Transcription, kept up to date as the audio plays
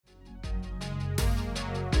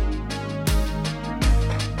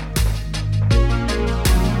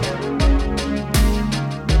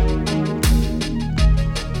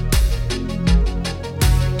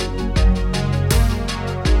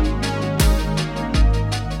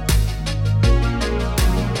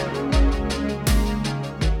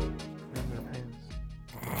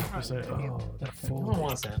that No one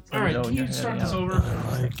wants that. All I right, know, can you yeah, start yeah. this over?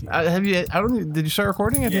 Have you? I don't. Did you start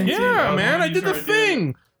recording? I didn't see it. Yeah, Oh, man, I you did the started doing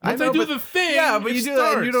thing. Once I know, do but- the thing, Yeah, but it you do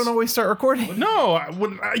that and you starts. don't always start recording. No,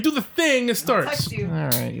 when I do the thing, it starts. Text you. All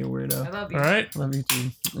right, you I weirdo. love you. All right. Love you too.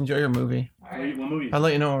 Enjoy your movie. All right. What movie? I'll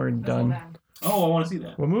let you know when we're Hold done. on. Oh, I want to see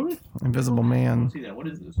that. What movie? Invisible I want Man, to see that. What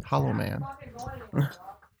is this? Hollow Man.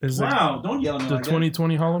 Is it Wow! Don't yell at me. the like that.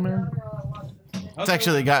 2020 Hollow Man? It's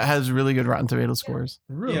actually has really good Rotten Tomato scores.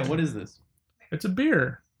 Really? Yeah. What is this? It's a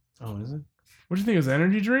beer. Oh, is it? What do you think? It's an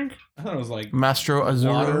energy drink? I thought it was like Mastro water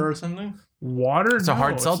Azuro. or something. Water? It's a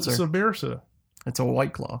hard seltzer. It's a Bersa. It's a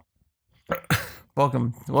White Claw.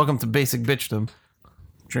 welcome to basic bitchdom.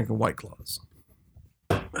 Drinking White Claws.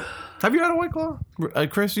 Have you had a White Claw,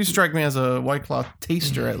 Chris? You strike me as a White Claw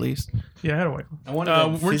taster, at least. Yeah, I had a White Claw. I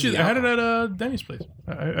wanted. Weren't you? I had it at Denny's place.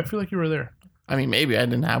 I feel like you were there. I mean, maybe I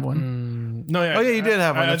didn't have one. No, yeah. Oh, yeah, you did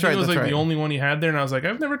have one. I That's think right, it was that's like right. the only one you had there, and I was like,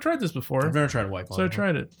 I've never tried this I've before, never tried White Claw. so I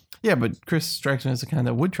tried it. Yeah, but Chris strikes me as the kind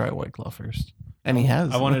that would try a White Claw first, and he has.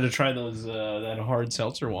 I wanted to try those that hard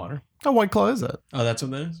seltzer water. How White Claw is that? Oh, that's what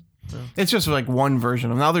that is. It's just like one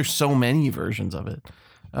version of. Now there's so many versions of it.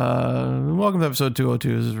 Welcome to episode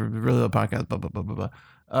 202. This is really the podcast. Blah, blah, blah, blah,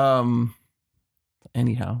 blah.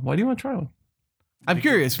 Anyhow, why do you want to try one? I'm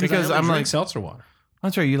curious because I I'm drink like, seltzer water.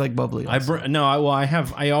 I'm sorry, you like bubbly. also.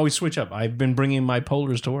 I always switch up. I've been bringing my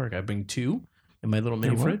polars to work. I bring 2 in my little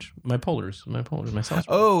mini what? fridge. My polars, my seltzer.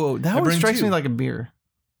 Oh, that I one bring strikes me 2. like a beer.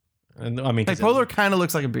 And, I mean, Like 'cause Polar kind of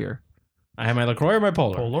looks like a beer. I have my LaCroix or my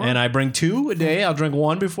polar, Polar? and I bring 2 a day. I'll drink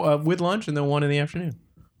 1 before with lunch, and then 1 in the afternoon.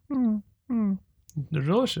 They're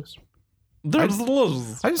delicious. They're I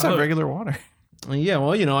delicious. I just I have look- regular water. Yeah,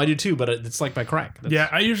 well, I do too, but it's like my crack. That's- Yeah,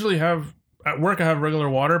 I usually have at work. I have regular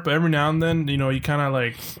water, but every now and then, you kind of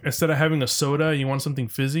like instead of having a soda, you want something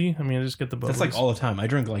fizzy. I mean, I just get the bubbles. that's like all the time. I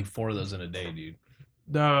drink like 4 of those in a day, dude.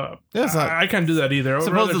 Yeah, It's not I can't do that either. I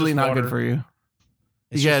would rather supposedly just not water. good for you.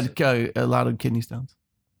 It's You just- had a lot of kidney stones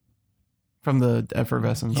from the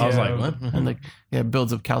effervescence. I was Yeah. like, what? And like, yeah, it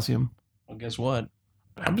builds up calcium. Well, guess what?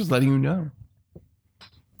 I'm just letting you know.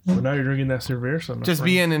 But now you're drinking that Cerveza. my Just friend.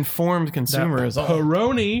 be an informed consumer is all.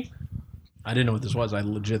 Peroni. I didn't know what this was. I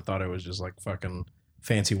legit thought it was just like fucking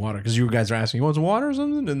fancy water because you guys are asking, you want some water or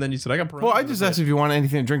something? And then you said, I got Peroni. Well, I just asked if you want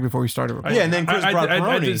anything to drink before we started recording. Yeah, and then Chris brought I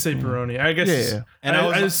Peroni. did say Peroni. I guess. Yeah. And I, I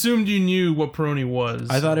was I like- assumed you knew what Peroni was.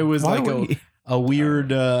 I thought it was Why like would a weird,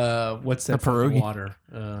 what's that A pierogi. fucking water?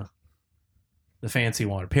 The fancy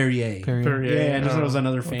water. Perrier. Perrier. Yeah, and just thought it was Oh,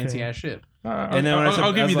 another okay. fancy ass shit. And then when I said-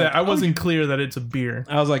 I'll give I was you that. like, I wasn't clear that it's a beer.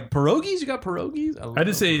 I was like, pierogies? You got pierogies? I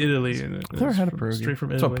did say Italy. and I've never had a it's pierogi. Straight from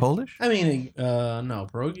So Italy. Polish? I mean, no,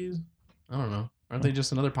 pierogies? I don't know. Aren't they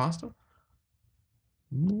just another pasta?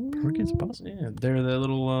 Pierogies pasta? Yeah, they're the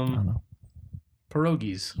little I don't know.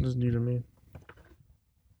 pierogies. This is new to me.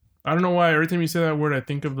 I don't know why. Every time you say that word, I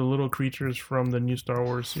think of the little creatures from the new Star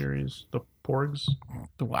Wars series, the Porgs,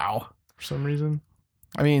 Wow. for some reason.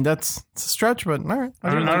 I mean, it's a stretch, but all right.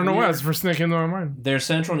 I don't know why. It's the first thing that came to my mind. They're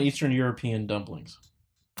Central and Eastern European dumplings.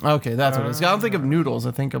 Okay, that's what it is. I don't think of noodles.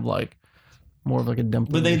 I think of like more of like a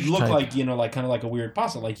dumpling. But they look like, like kind of like a weird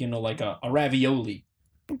pasta, like, like a ravioli.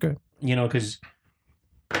 Okay. Because,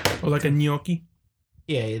 Or like a gnocchi.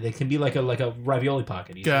 yeah, they can be like a ravioli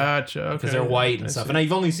pocket. Gotcha. Okay. Because they're white and I stuff. see. And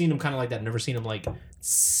I've only seen them kind of like that. Never seen them like,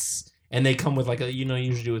 and they come with like a,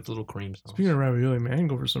 usually do with little cream sauce. Speaking of ravioli, man, I can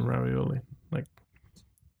go for some ravioli. Like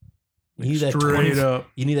You need that straight up.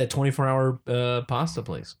 You need that 24-hour pasta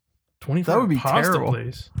place. 24 That would be pasta terrible.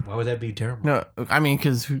 place. Why would that be terrible? No, I mean,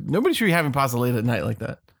 because nobody should be having pasta late at night like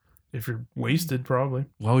that. If you're wasted, probably.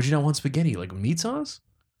 Why would you not want spaghetti? Like meat sauce?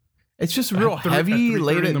 It's just real At heavy 3:30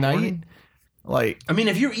 late in at the night. morning? Like, I mean,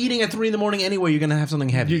 if you're eating at 3 a.m. anyway, you're gonna have something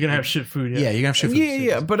heavy. You're going to have shit food. Yeah, Yeah. you're gonna have shit food.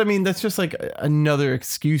 yeah. But I mean, that's just like another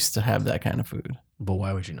excuse to have that kind of food. But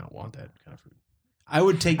why would you not want that kind of food? I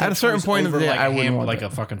would take At that a certain choice point of over the day, like I a wouldn't want like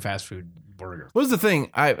that. a fucking fast food burger. What's the thing?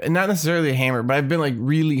 I not necessarily a hammer, but I've been like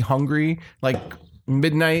really hungry, like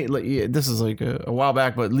midnight. Like this is like a while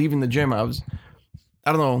back, but leaving the gym, I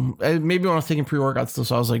don't know, maybe when I was taking pre-workout still,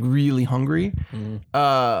 so I was like really hungry.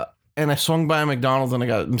 And I swung by a McDonald's and I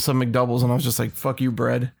got some McDoubles, and I was just like, "Fuck you,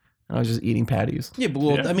 bread." And I was just eating patties. Yeah, but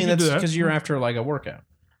well, Yeah, I mean, you can that's do that. because you're after like a workout.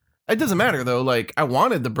 It doesn't matter though. Like I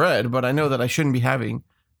wanted the bread, but I know that I shouldn't be having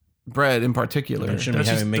bread in particular. You shouldn't be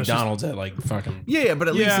That's having just- that's McDonald's at like fucking. Yeah, but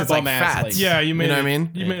at least Yeah, it's like bum-ass, fats. like- Yeah, you You made know it, what I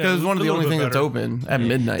mean? You made it Because it's one of the a only little things bit that's better. open at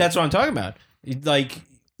midnight. That's what I'm talking about. Like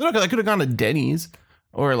no, because I could have gone to Denny's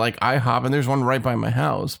or like IHOP, and there's one right by my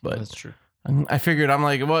house. But that's true. I figured I'm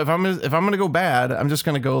like, well, if I'm gonna go bad, I'm just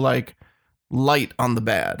gonna go like light on the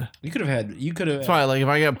bad. You could have. That's why, like, if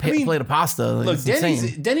I get a plate of pasta, like, Look, it's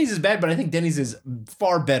insane. Denny's is bad, but I think Denny's is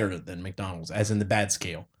far better than McDonald's, as in the bad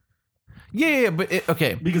scale. Yeah, but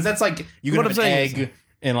okay. Because that's like you What can have I'm an saying egg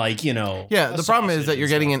and like Yeah, the problem is that you're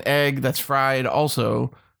getting an egg that's fried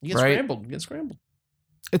also. you get right? scrambled. You get scrambled.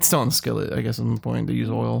 It's still on the skillet, I guess, at the point to use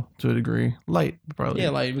oil to a degree. Light, probably. Yeah,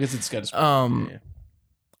 like because it's got. Yeah.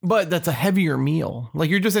 But that's a heavier meal. Like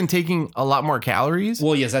you're just taking a lot more calories.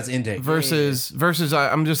 Well, yes, that's intake. Versus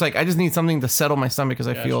I'm just like I just need something to settle my stomach because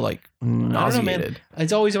I feel like nauseated.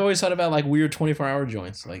 I've always thought about like weird 24-hour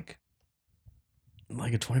joints, like a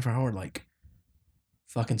 24-hour like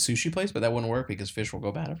fucking sushi place, but that wouldn't work because fish will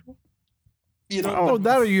go bad after. You know, Oh,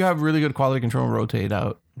 that or you have really good quality control and rotate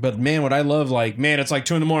out. But man, what I love, like, man, it's like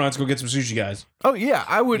 2 a.m. Let's go get some sushi, guys. Oh yeah,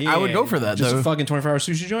 I would go for that Just though. a fucking 24-hour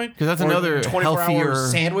sushi joint, Because that's Or another 24-hour healthier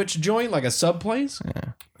sandwich joint, like a sub place,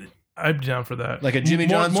 I'm down for that. like a Jimmy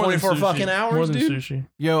John's More than 24 sushi. fucking hours, More than dude. sushi.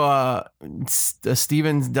 Yo,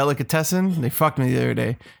 Steven's Delicatessen, they fucked me the other day.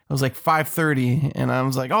 It was like 5:30, and I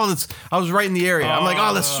was like, I was right in the area. I'm like,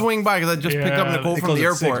 let's swing by because I just picked up Yeah, Nicole they from close the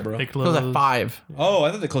at 6, airport. bro. They It was at close. 5. Oh,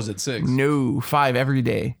 I thought they closed at 6. No, 5 every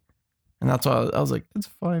day. And that's why I was like, it's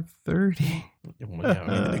 5:30. Yeah, I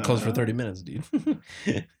mean, they closed for 30 minutes, dude.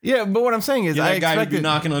 Yeah, but what I'm saying is, You're I that guy who'd be expected.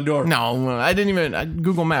 knocking on the door. No, I didn't even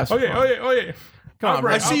Google Maps. Oh yeah. Come on,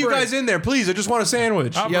 bro. I see you guys in there. Please, I just want a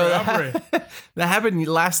sandwich. Operate, Yo, operate. that happened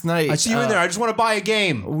last night. I see you in there. I just want to buy a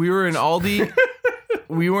game. We were in Aldi.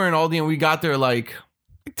 And we got there like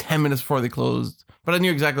 10 minutes before they closed. But I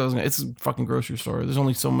knew exactly what I was going to. It's a fucking grocery store. There's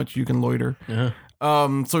only so much you can loiter.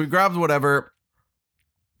 So we grabbed whatever.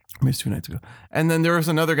 Maybe it's 2 nights ago. And then there was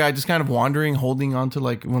another guy just kind of wandering, holding onto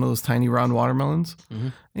like one of those tiny round watermelons. Mm-hmm.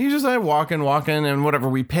 And he's just like walking, and whatever.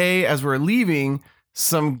 We pay as we're leaving.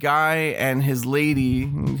 Some guy and his lady,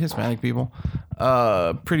 Hispanic people,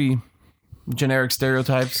 pretty generic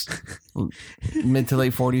stereotypes, mid to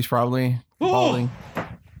late 40s probably, balding.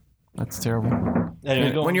 That's terrible.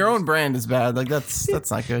 Anyway, When your own brand is bad, like that's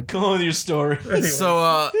not good. Go on with your story.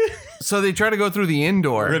 So they try to go through the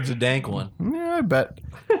indoor. Rib's a dank one. Yeah, I bet.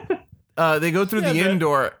 They go through the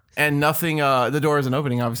indoor and nothing. The door isn't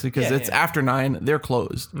opening, obviously, because it's after 9. They're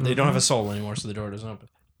closed. They don't have a soul anymore, so the door doesn't open.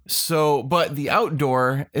 So, but the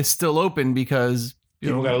outdoor is still open because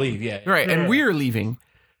People gotta leave. Yeah. right, and we're leaving.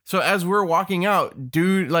 So as we're walking out,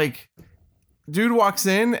 dude walks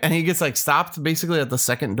in and he gets like stopped basically at the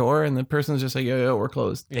second door, and the person's just like, yo, we're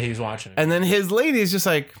closed. Yeah, he was watching it. And then his lady is just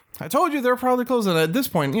like, I told you they're probably closed. And at this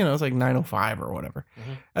point, it's like 9:05 or whatever.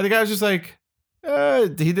 Mm-hmm. And the guy's just like,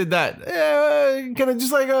 he did that. Can I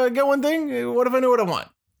just like get one thing? What if I know what I want?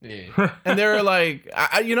 Yeah. And they're like,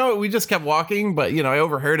 we just kept walking, but I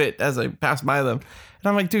overheard it as I passed by them. And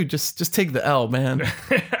I'm like, dude, just take the L, man.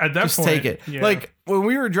 At that Just point, take it. yeah. Like when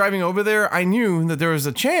we were driving over there, I knew that there was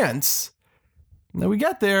a chance that we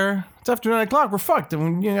get there. It's after 9 o'clock. We're fucked.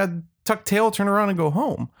 And we got to tuck tail, turn around, and go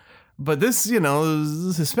home. But this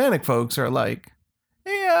Hispanic folks are like,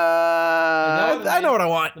 I know what I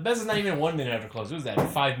want. The best is not even 1 minute after close. It was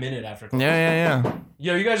that 5 minute after close. Yeah.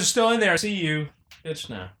 Yo, you guys are still in there. I see you. Bitch,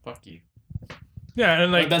 nah. Fuck you. Yeah,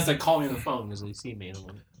 and like, That's like call me on the phone because they see me.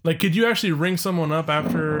 could you actually ring someone up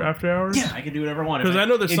after hours? Yeah, I can do whatever I want. 'Cause I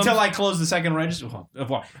know there's until some- I close the second register. Well,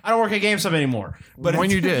 I don't work at GameStop anymore. But When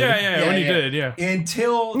you did. Yeah, when you did, yeah.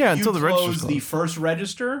 Until until the register's close the closed. first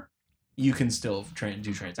register, you can still do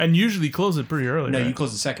transactions. And usually close it pretty early. No, right? you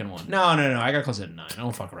close the second one. No. I gotta close it at 9. I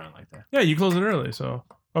don't fuck around like that. Yeah, you close it early, so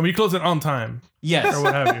you close it on time Yes. or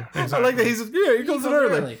what have you. Exactly. I like that. He says, you close it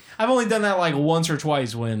early. I've only done that like once or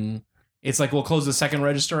twice when it's like we'll close the second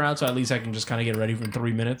register out, so at least I can just kind of get ready for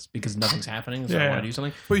 3 minutes because nothing's happening. So I Yeah. want to do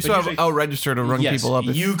something. But you still have usually- I'll register to run Yes, people up.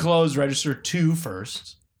 if- you close register 2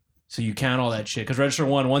 first, so you count all that shit. Because register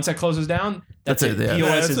 1, once that closes down, that's it. yeah. POS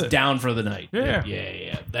That's is it. down for the night.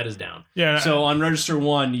 Yeah. That is down. Yeah. So on register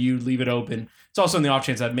 1, you leave it open. It's also in the off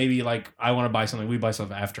chance that maybe like I want to buy something, we buy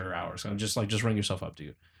stuff after hours. So just ring yourself up to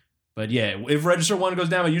you. But yeah, if register 1 goes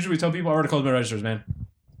down, I usually tell people I already closed my registers, man.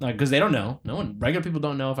 Like, because they don't know. Regular people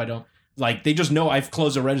don't know if I don't. Like, they just know I've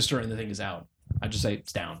closed a register and the thing is out. I just say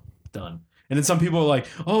it's down, done. And then some people are like,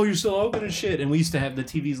 "Oh, you're still open and shit." And we used to have the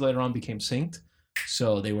TVs later on became synced,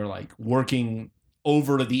 so they were like working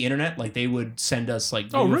over to the internet. Like they would send us like,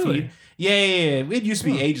 Oh, video really? feed. Yeah. It used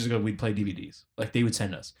to be ages ago we'd play DVDs. Like they would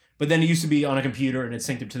send us, but then it used to be on a computer and it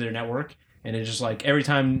synced up to their network. And it's just like every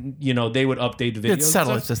time they would update the videos. It's and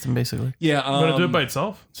satellite stuff. system, basically. Yeah, But it do it by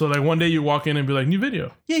itself. So like one day you walk in and be like, new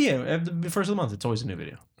video. yeah. At the first of the month, it's always a new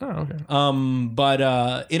video. Oh, okay.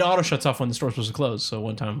 But it auto shuts off when the store's supposed to close. So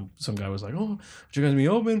one time, some guy was like, "Oh, but you guys be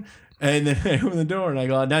open?" And then I open the door and I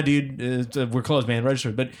go, "Nah, dude, we're closed, man.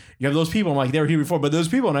 Register." But you have those people. I'm like, they were here before, but those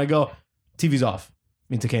people, and I go, "TV's off.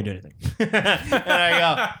 Means I can't do anything." And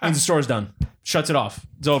I go, "Means the store's done. Shuts it off.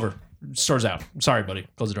 It's over. Store's out. I'm sorry, buddy."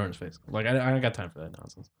 Close the door in his face. Like I don't got time for that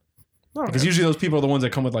nonsense. Because usually those people are the ones that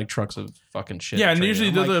come with like trucks of fucking shit. Yeah, and usually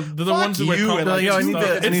they're the ones who you, like, and, like, I need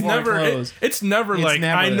it's the- never clothes. it's never It's like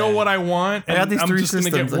never I know that. what I want I got and these I'm three just gonna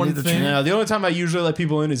systems. get I one need to thing. change. Yeah, the only time I usually let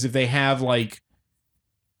people in is if they have like,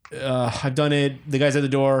 I've done it. The guy's at the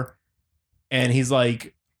door, and he's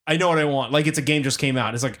like, "I know what I want." Like it's a game just came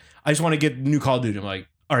out. It's like I just want to get new Call of Duty. I'm like,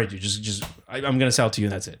 "All right, dude, I'm gonna sell it to you,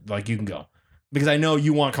 and that's it. Like you can go." Because I know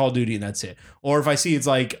you want Call of Duty and that's it. Or if I see it's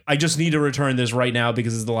like, I just need to return this right now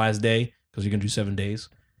because it's the last day, because you're going to do 7 days,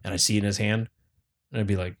 and I see it in his hand, and I'd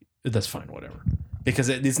be like, that's fine, whatever. Because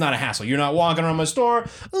it's not a hassle. You're not walking around my store,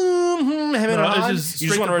 having it on. You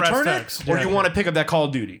just want to return it, or you want to pick up that Call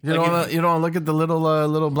of Duty. You don't want to look at the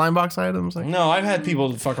little blind box items? Like, No, I've had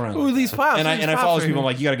people fuck around. ooh, like these that. pops. And I these follow pops people. I'm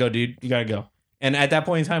right like, you got to go, dude. You got to go. And at that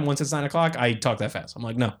point in time, once it's 9 o'clock, I talk that fast. I'm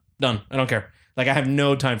like, no, done. I don't care. Like, I have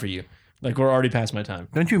no time for you. Like, we're already past my time. here.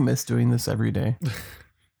 Don't you miss doing this every day?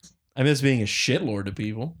 I miss being a shitlord to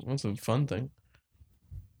people. That's a fun thing.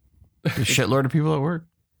 The shitload of people at work.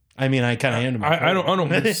 I mean, I kind of am. To my I don't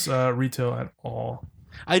miss retail at all.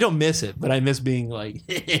 I don't miss it, but I miss being like,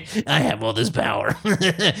 I have all this power.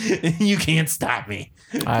 You can't stop me.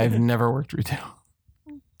 I've never worked retail.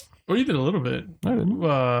 Or you did a little bit. I didn't.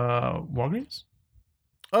 Walgreens?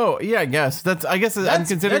 Oh yeah, I guess I'm considering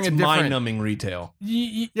that's a different. mind-numbing retail.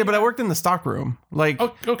 Yeah, but I worked in the stock room. Like,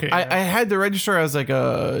 Okay. I had to register as like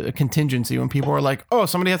a contingency when people were like, "Oh,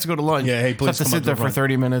 somebody has to go to lunch." Yeah, hey, So I have please to come sit up to there the for front.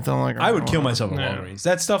 30 minutes. I'm like, I would oh, kill myself at Yeah. Walgreens.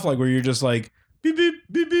 That stuff like where you're just like, beep, beep,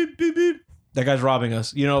 beep, beep, beep, beep. That guy's robbing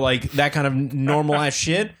us. You know, like that kind of normal ass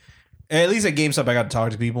shit. At least at GameStop, I got to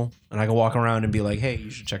talk to people and I can walk around and be like, hey, you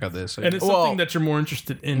should check out this. and it's Well- something that you're more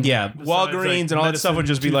interested in. Yeah, besides, Walgreens and all that stuff would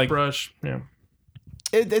just be like- toothbrush. Yeah.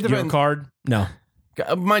 It your depends. card? No.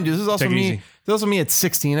 Mind you, this is also Take it me. easy. This is also me at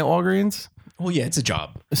 16 at Walgreens. Well, yeah, it's a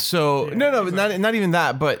job. So Yeah, no, not even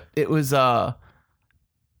that. But it was like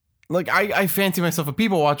I fancy myself a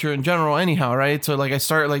people watcher in general, anyhow, right? So like I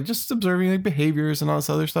start like just observing like behaviors and all this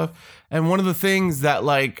other stuff. And one of the things that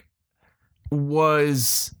like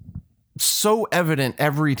was so evident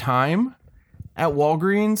every time at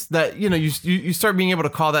Walgreens that you start being able to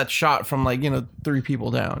call that shot from like 3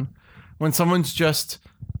 people down when someone's just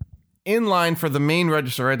in line for the main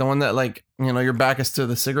register, right? The one that like your back is to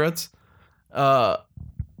the cigarettes, and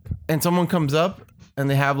someone comes up and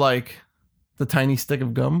they have like the tiny stick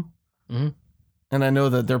of gum, Mhm. and I know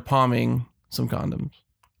that they're palming some condoms,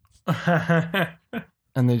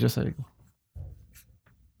 and they just like.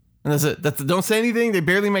 And that's it. Don't say anything. They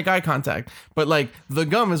barely make eye contact. But like the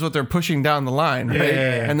gum is what they're pushing down the line, right?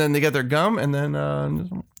 Yeah. And then they get their gum, and then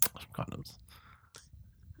condoms.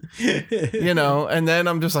 And then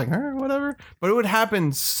I'm just like, whatever. But it would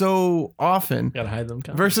happen so often. Gotta hide them.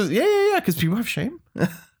 Versus, yeah, because people have shame.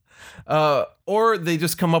 Or they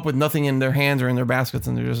just come up with nothing in their hands or in their baskets,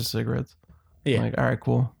 and they're just cigarettes. Yeah. Like, all right,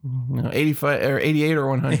 cool. 85 or 88 or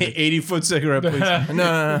 100. 80-foot cigarette, please. No.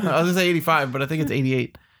 I was gonna say 85, but I think it's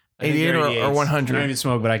 88. 88 or 100. I don't even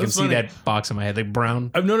smoke, but I can That's see funny. that box in my head, like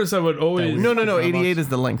brown. I've noticed I would always. No. 88 is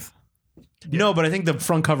the length. No, but I think the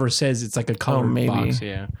front cover says it's like a colored maybe. box.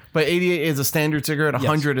 Yeah. But 88 is a standard cigarette.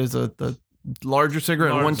 100 is the larger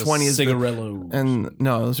cigarette. And 120 is the, cigarillo. and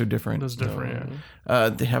no, those are different. That's different. Yeah.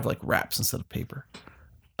 They have like wraps instead of paper.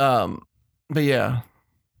 But yeah.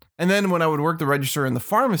 And then when I would work the register in the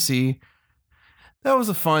pharmacy, that was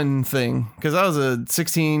a fun thing because I was a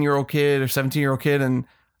 16-year-old kid or 17-year-old kid, and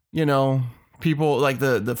people like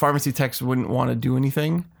the pharmacy techs wouldn't want to do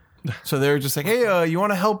anything, so they were just like, "Hey, you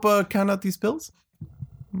want to help count out these pills?"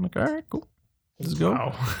 I'm like, "All right, cool, let's go."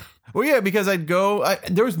 Wow. Well, yeah, because I'd go.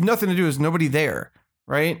 There was nothing to do. There's nobody there,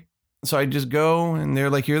 right? So I'd just go, and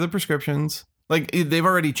they're like, "Here are the prescriptions." Like they've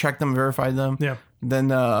already checked them, verified them. Yeah. Then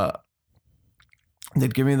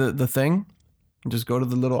they'd give me the thing, and just go to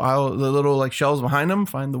the little aisle, the little like shelves behind them,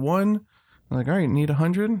 find the one. I'm like, all right, need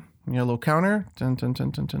 100. You know, a little counter, 10, 10,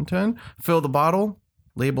 10, 10, 10, 10. Fill the bottle,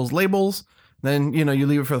 labels. Then you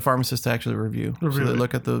leave it for the pharmacist to actually review. So Review they it.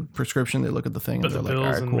 look at the prescription, they look at the thing, Put and the they're like, pills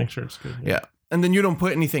all right, and cool. make sure it's good. Yeah. And then you don't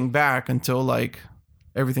put anything back until like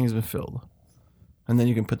everything's been filled. And then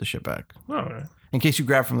you can put the shit back Oh, okay. in case you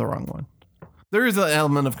grab from the wrong one. There is an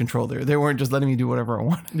element of control there. They weren't just letting me do whatever I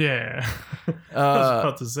wanted. Yeah. I was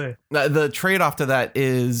about to say. The trade-off to that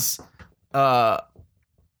is, I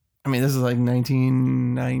mean, this is like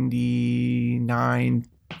 1999.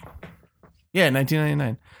 Yeah,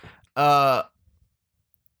 1999.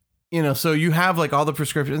 you know, so you have like all the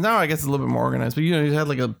prescriptions. Now I guess it's a little bit more organized, but you know, you had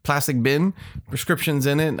like a plastic bin, prescriptions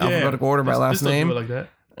in it, alphabetical order by last name. Like that.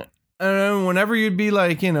 And whenever you'd be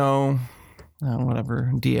like, you know,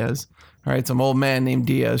 whatever, Diaz. All right, some old man named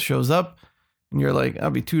Diaz shows up, and you're like,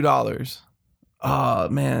 that'll be $2. Oh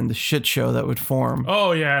man, the shit show that would form.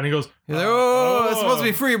 Oh yeah, and he goes, He's like, oh, it's supposed to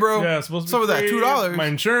be free, bro. Yeah, it's supposed to be some of that free, $2. My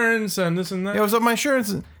insurance and this and that. Yeah, what's up, my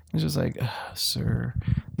insurance? It's just like, sir,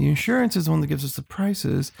 the insurance is the one that gives us the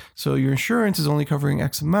prices. So your insurance is only covering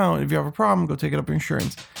X amount. If you have a problem, go take it up your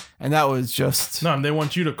insurance. And that was just No, they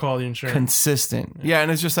want you to call the insurance. consistent. Yeah,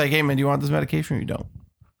 and it's just like, hey man, do you want this medication or you don't?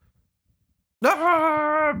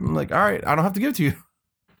 I'm like, all right, I don't have to give it to you.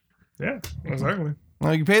 Yeah, exactly.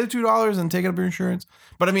 Like, you pay the $2 and take it up your insurance.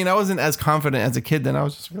 But I mean, I wasn't as confident as a kid then. I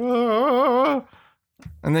was just, and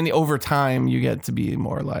then over time, you get to be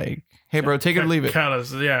more like, hey, bro, take it or leave it.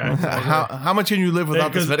 Callous, yeah. How much can you live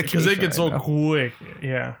without this medication? Because they get so quick.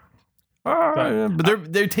 Yeah.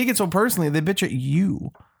 But they take it so personally. They bitch at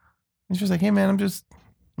you. It's just like, hey, man, I'm just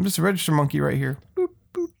a register monkey right here. Boop,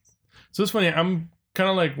 boop. So it's funny. I'm kind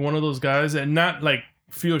of like one of those guys that not like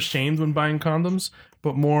feel ashamed when buying condoms,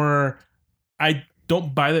 but more I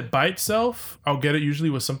don't buy it by itself. I'll get it usually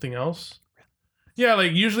with something else. Yeah,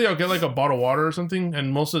 like usually I'll get like a bottle of water or something,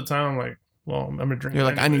 and most of the time I'm like, well, I'm gonna drink. You're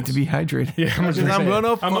like, I need to be hydrated. Yeah, I'm gonna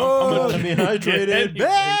be hydrated,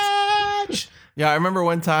 bitch. Yeah, I remember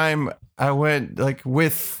one time I went like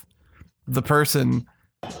with the person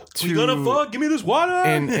to We gonna fuck? Give me this water.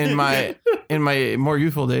 in my more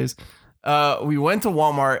youthful days. We went to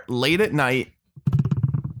Walmart late at night.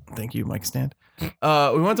 Thank you, Mike Stand. We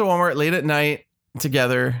went to Walmart late at night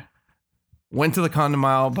together. Went to the condom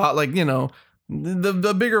aisle, bought like, you know,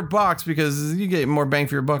 the bigger box because you get more bang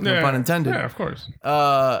for your buck, no pun intended. Yeah, of course.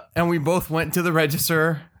 And we both went to the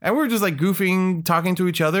register and we were just like goofing, talking to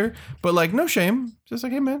each other, but like no shame. Just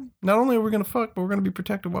like, hey man, not only are we gonna fuck, but we're gonna be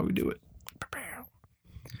protected while we do it.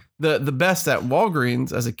 The best at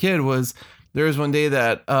Walgreens as a kid was there was one day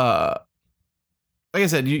that like I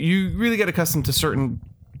said, you really get accustomed to certain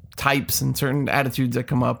types and certain attitudes that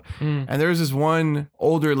come up. And there was this one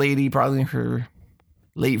older lady, probably in her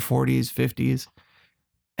late 40s, 50s,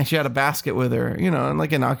 and she had a basket with her, you know, and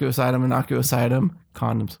like innocuous item,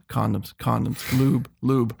 condoms,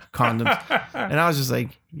 lube, condoms. And I was just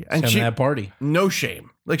like, and she that party. no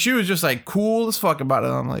shame. Like she was just like cool as fuck about it.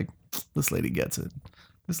 I'm like, this lady gets it.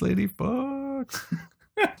 This lady fucks.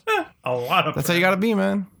 A lot of That's how you gotta be,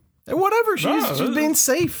 man. And whatever, she's being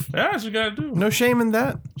safe. Yeah, that's what you gotta do. No shame in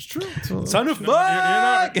that. It's true. So, Son of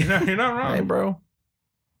fuck. You're not wrong. hey, bro.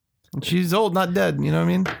 And she's old, not dead. You know what I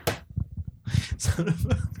mean?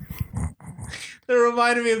 That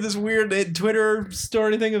reminded me of this weird Twitter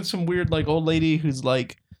story thing of some weird like old lady who's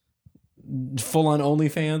like full on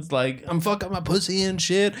OnlyFans, like I'm fucking my pussy and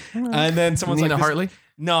shit, and then someone's Nina like, Hartley.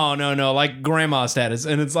 No, like grandma status,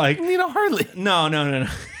 and it's like Nina Hartley. no. Nina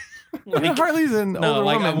Hartley's an older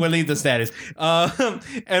woman. We'll leave the status.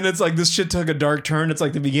 And it's like this shit took a dark turn. It's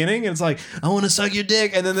like the beginning, and it's like I want to suck your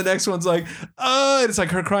dick, and then the next one's like, and it's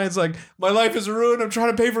like her crying. It's like my life is ruined. I'm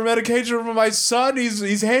trying to pay for medication for my son.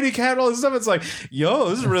 He's handicapped. All this stuff. It's like, yo,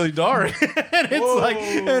 this is really dark.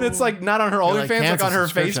 and it's like not on her You're like, OnlyFans, like cancel on her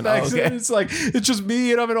face subscription. back. Oh, okay. It's like it's just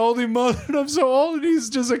me, and I'm an only mother, and I'm so old, and he's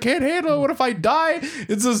just I can't handle it. What if I die?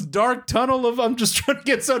 It's this dark tunnel of I'm just trying to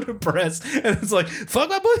get so depressed, and it's like fuck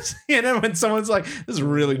my pussy. And then when someone's like, this is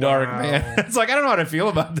really dark, man. It's like I don't know how to feel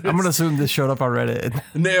about this. I'm gonna assume this showed up on Reddit.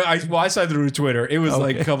 No, I saw it through Twitter. It was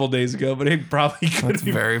like a couple days ago, but it probably could That's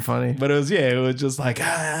be very funny. But it was just like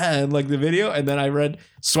and like the video, and then I read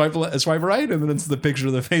swipe right, and then it's the picture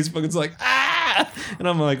of the Facebook. It's like and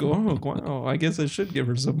I'm like, oh wow, I guess I should give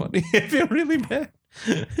her some money. I feel really bad.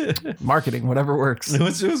 Marketing, whatever works. It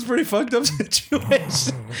was pretty fucked up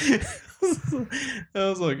situation. I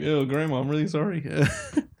was like, oh grandma, I'm really sorry.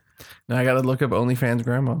 Now I gotta look up OnlyFans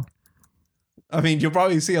grandma. I mean, you'll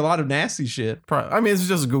probably see a lot of nasty shit. I mean, it's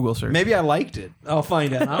just a Google search. Maybe I liked it. I'll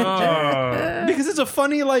find out. Because it's a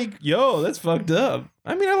funny, like, yo, that's fucked up.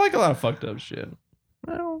 I mean, I like a lot of fucked up shit.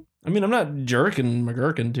 I mean, I'm not jerking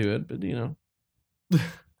McGurkin to it, but you know.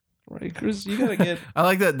 Right, Chris, you gotta get. I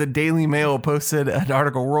like that the Daily Mail posted an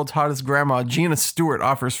article, World's Hottest Grandma, Gina Stewart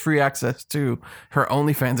offers free access to her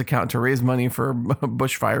OnlyFans account to raise money for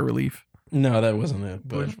bushfire relief. No, that wasn't it.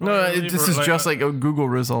 But No, this is just like a Google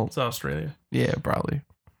result. It's Australia. Yeah, probably.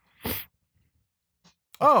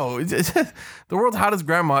 Oh, the world's hottest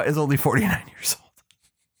grandma is only 49 years old.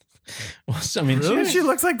 well, I mean, Really? She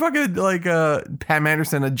looks like fucking like Pam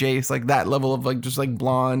Anderson, a Jace, like that level of like just like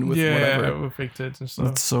blonde with whatever. with fake tits and stuff.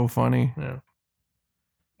 That's so funny. Yeah.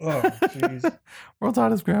 oh, jeez. World's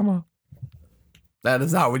hottest grandma. That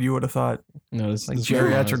is not what you would have thought. No, it's Like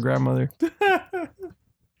geriatric grandmother.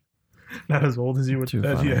 Not as old as you would Too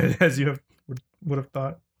as you would have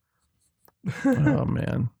thought. Oh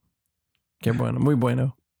man. Que bueno. Muy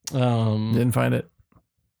bueno. Didn't find it.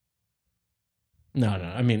 No.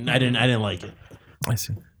 I mean, I didn't like it. I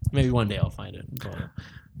see. Maybe one day I'll find it.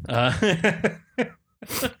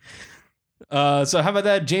 So how about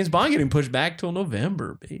that James Bond getting pushed back till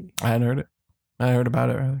November, baby? I hadn't heard it. I heard about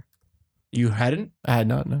it rather. You hadn't? I had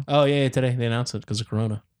not, no. Oh yeah, today they announced it because of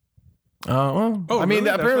Corona. Well, Oh, I mean, really?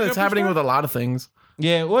 That's apparently why it's it got happening pushed with a lot of things.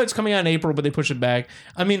 Yeah, well, it's coming out in April, but they push it back.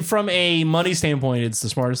 I mean, from a money standpoint, it's the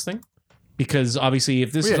smartest thing because obviously,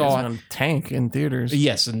 if this is all on tank in theaters.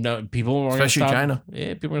 yes, and no, people are gonna Especially stop, China.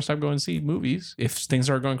 Yeah, people are gonna stop going to see movies. If things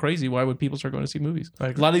are going crazy, why would people start going to see movies?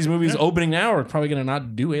 Like, A lot of these movies Yeah. opening now are probably gonna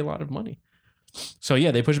not do a lot of money. So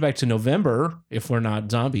yeah, they push it back to November if we're not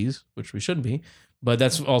zombies, which we shouldn't be. But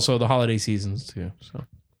that's also the holiday seasons too. So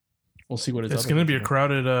we'll see what it's going to be a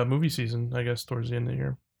crowded movie season, I guess, towards the end of the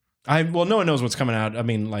year. Well, no one knows what's coming out. I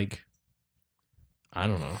mean, like, I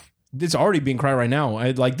don't know. It's already being crowded right now.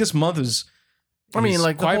 Like this month is. I mean,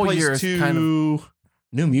 like, the whole year is 2, kind of-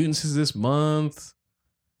 New Mutants is this month.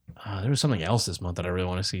 There was something else this month that I really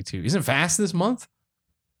want to see too. Isn't Fast this month?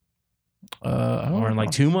 I don't Or in know.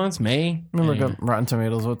 like 2 months, May. Let me look Yeah. up Rotten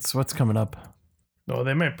Tomatoes. What's coming up? No,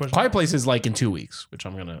 they might push. Quiet Place is like in 2 weeks, which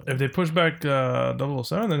I'm gonna. If they push back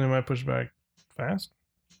 007, then they might push back Fast.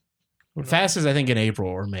 Who knows? Fast is I think in April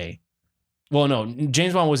or May. Well, no,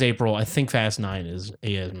 James Bond was April. I think Fast 9 is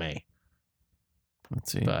May.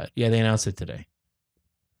 Let's see. But yeah, they announced it today.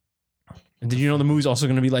 And did you know the movie's also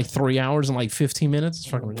going to be like 3 hours and like 15 minutes? It's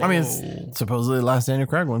fucking I ridiculous. mean, it's supposedly the last Daniel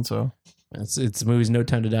Craig one, so It's the movie's No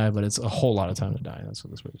Time to Die, but it's a whole lot of time to die. That's what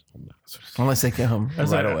this movie's all about. unless they kill him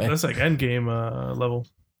That's right like away. that's like Endgame level.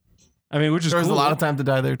 I mean, which is There's cool. a lot of time to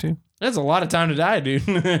die there too. That's a lot of time to die, dude.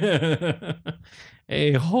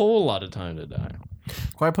 A whole lot of time to die.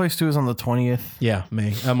 Quiet Place 2 is on the 20th. Yeah,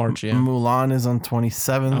 March. Yeah, Mulan is on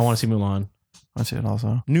 27th. I want to see Mulan. I want to see it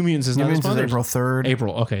also. New Mutants is New not this Mutants is month, or April 3rd.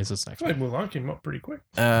 April. Okay, so it's I next. feel like Mulan came up pretty quick.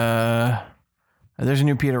 There's a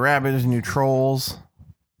new Peter Rabbit. There's a new Trolls.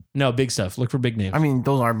 No, big stuff. Look for big names. I mean,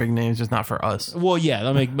 those are big names, just not for us. well, yeah,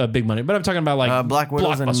 they'll make big money. But I'm talking about like Black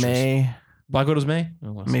Widow's in blockbusters. May. Black Widow's May.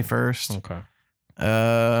 Oh, let's May see. 1st. Okay.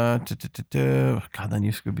 God, that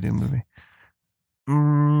new Scooby Doo movie.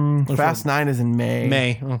 Look Fast 9 is in May.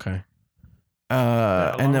 May. Okay.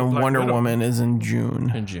 along And then with Black Wonder Widow. Woman is in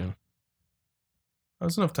June. In June.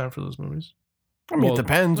 That's enough time for those movies. I mean, Well, it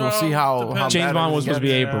depends. We'll see how depends. James bad Bond was supposed to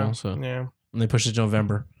be everything April, Yeah. so Yeah. and they pushed it to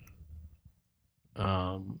November.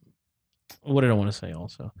 What did I want to say?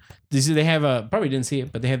 Also, did you see they have probably didn't see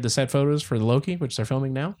it, but they have the set photos for the Loki, which they're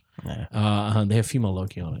filming now. gets. Yeah, They have female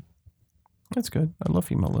Loki on it. that's good. I love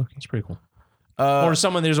female Loki. It's pretty cool. Or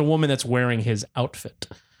there's a woman that's wearing his outfit.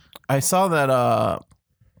 I saw that.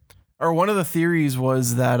 Or one of the theories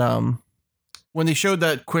was that when they showed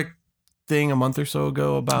that quick thing a month or so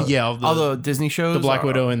ago about all the Disney shows, the Black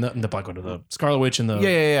Widow and the Black Widow, the Scarlet Witch, and the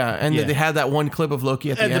and Yeah. they had that one clip of Loki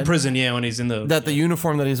at the at the end. prison. Yeah, when he's in the That the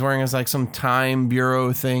uniform that he's wearing is like some time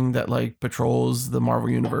bureau thing that like patrols the Marvel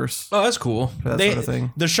universe. Oh, that's cool. That sort of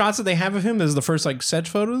thing. The shots that they have of him is the first like set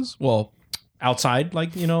photos. Well, outside,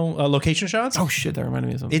 like location shots. Oh shit, that reminded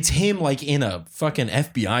me of something. It's him like in a fucking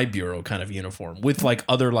FBI bureau kind of uniform with like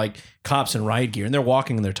other like cops in riot gear, and they're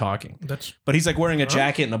walking and they're talking. That's But he's like wearing a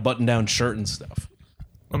jacket and a button-down shirt and stuff.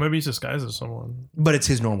 or maybe he's disguised as someone. But it's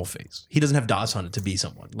his normal face. He doesn't have dots on it to be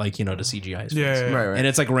someone like to CGI his face. Yeah. right. And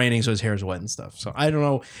it's like raining, so his hair is wet and stuff. So I don't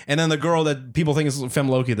know. And then the girl that people think is Femme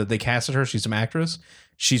Loki that they casted her, she's some actress.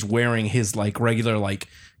 She's wearing his like regular like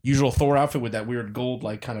usual Thor outfit with that weird gold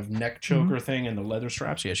like kind of neck choker thing and the leather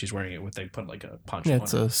straps. Yeah, she's wearing it with they put like a poncho. Yeah, on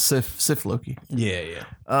it's her. a Sif Loki. Yeah.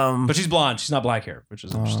 But But she's blonde. She's not black hair, which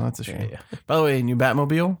is interesting. that's a shame. Yeah. By the way, new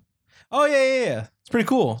Batmobile, Oh yeah. It's pretty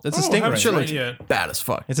cool. That's a haven't stingray. seen looks- it yet. bad as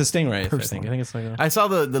fuck. It's a stingray. I think. Personally. I think it's like a, I saw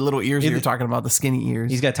the little ears that Either- you're talking about, the skinny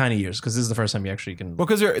ears. he's got tiny ears because this is the first time you actually can. Well,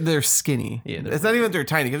 because they're skinny. Yeah, they're it's not even that they're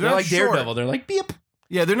tiny. Because They're they're like not short. Daredevil. They're like beep.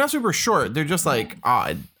 Yeah, they're not super short. They're just like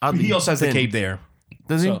odd. Oddly He also has thin. the cape there.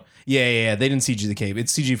 Does he? So, yeah. They didn't CG the cape.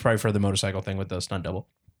 It's CG probably for the motorcycle thing with the stunt double.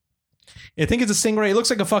 I think it's a Stingray. It looks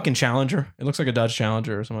like a fucking Challenger. It looks like a Dodge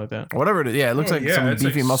Challenger or something like that. Whatever it is. Yeah, it looks Oh, like yeah, some it's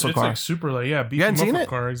beefy like, muscle it's car. like super like beefy hadn't seen muscle it?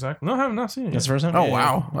 car exactly. No, I have not seen it. That's Yet. the first time. Oh, Yeah.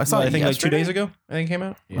 wow. I saw it I think like 2 yesterday. days ago. I think it came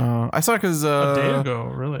out. Yeah. I saw it because A day ago,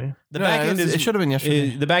 really. The yeah, back end is it should have been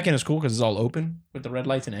yesterday. the back end is cool because it's all open with the red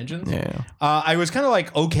lights and engines. yeah. I was kind of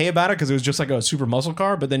like okay about it because it was just like a super muscle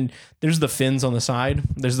car, but then there's the fins on the side.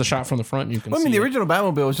 There's the shot from the front. And you can Well, I mean, see the it. original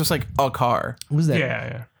Batmobile was just like a car. Who's that?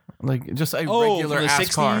 Yeah. like just a Oh, regular from the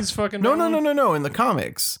ass car. 60s fucking No, Batman? no. In the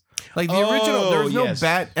comics, like the original, there was no yes.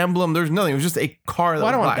 bat emblem. There's nothing. It was just a car. That Well, I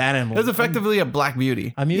was don't want black. bat emblem. It was effectively a Black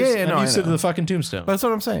Beauty. I'm used, no, I'm I used to know. the fucking Tombstone. But that's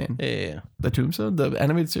what I'm saying. Yeah. The Tombstone, the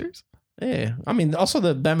animated series. Yeah. I mean, also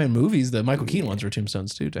the Batman movies, the Michael Keaton ones were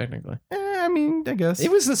tombstones too, technically. I mean, I guess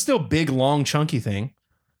It was a still big, long, chunky thing.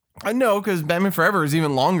 I know because Batman Forever is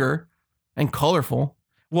even longer and colorful.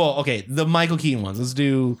 Well, okay, the Michael Keaton ones. Let's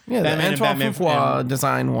do Yeah, Batman the and Antoine Batman. Fuqua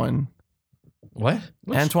designed one. What?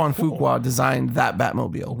 Antoine Cool. Fuqua designed that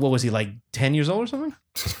Batmobile. What was he, like 10 years old or something?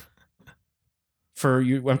 For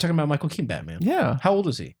you, I'm talking about Michael Keaton Batman. Yeah, How old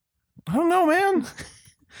is he? I don't know, man.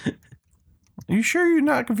 Are you sure you're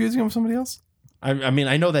not confusing him with somebody else? I mean,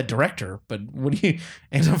 I know that director, but what do you,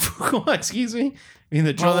 Anton Fuqua? Excuse me. I mean,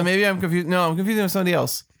 the Well, then maybe I'm confused. No, I'm confusing him with somebody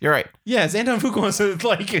else. You're right. yes, Anton Fuqua. So it's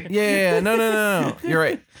like, Yeah. No. You're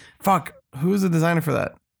right. Fuck. Who's the designer for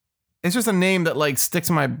that? It's just a name that like sticks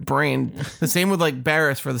in my brain. The same with like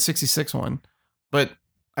Barris for the 66 one, but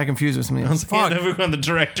I confused with somebody else. Fuck. Anton Fuqua, the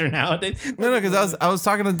director nowadays. No, because I was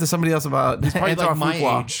talking to somebody else about Probably Antoine like my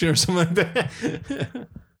Fuqua. age or something like that.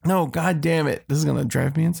 No, god damn it. This is gonna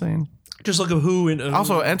drive me insane. Just look at who in.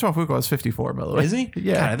 Also, Antoine Fuqua is 54, by the way. is he?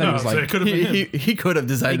 Yeah. God, I thought he was so like. it could have been him. He could have He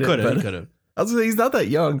designed could it, have. but He could have. I was gonna say, he's not that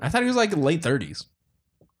young. I thought he was like late 30s.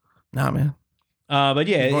 Nah, man. But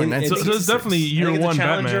yeah, Born it's, So, so it's definitely year I think it's a one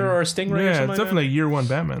Challenger Batman. or a Stingray. or Yeah, something it's like definitely year one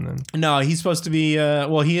Batman then. that. No, he's supposed to be.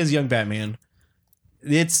 Well, he is young Batman.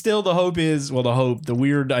 It's still the hope is the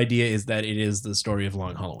weird idea is that it is the story of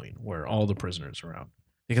Long Halloween where all the prisoners are out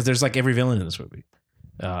because there's like every villain in this movie.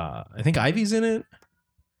 I think Ivy's in it.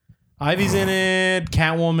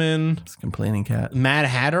 Catwoman, It's a complaining cat. Mad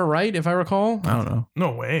Hatter, right? If I recall. I don't know.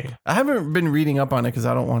 No way. I haven't been reading up on it because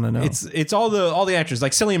I don't want to know. It's all the actors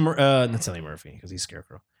like not Cillian Murphy because he's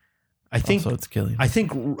Scarecrow. I think also, it's killing.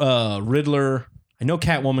 Riddler. I know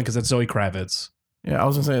Catwoman because that's Zoe Kravitz. Yeah, I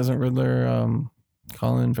was gonna say, isn't Riddler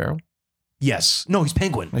Colin Farrell? Yes. No, he's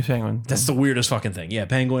Penguin. My penguin. That's the weirdest fucking thing. Yeah,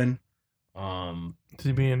 Penguin. Does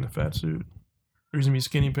he be in the fat suit? Or is he be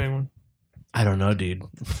skinny penguin? I don't know, dude.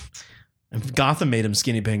 Gotham made him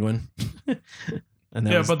Skinny Penguin. And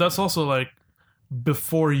that Yeah, was- but that's also like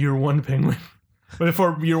before year one penguin. But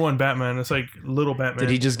before year one Batman, it's like little Batman. did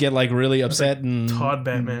he just get like really upset and Todd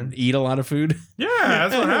Batman. and eat a lot of food? Yeah,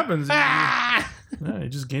 that's what happens. Ah! Yeah, he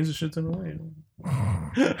just gains a shit ton of weight.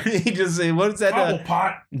 He just what's that?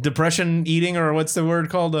 pot. Depression eating or what's the word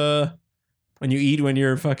called? When you eat when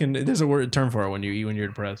you're fucking. There's a term for it when you eat when you're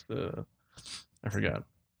depressed. I forgot.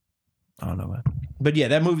 I don't know, man. But yeah,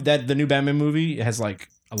 that movie, the new Batman movie, has like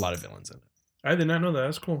a lot of villains in it, I did not know that.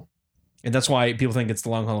 That's cool. and that's why people think it's the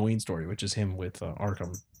Long Halloween story, which is him with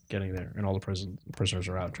Arkham getting there, and all the prisoners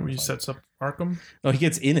are out. Where he trying to fight. sets up Arkham. Oh, he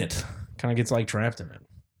gets in it. Kind of gets like trapped in it.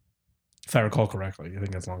 If I recall correctly, I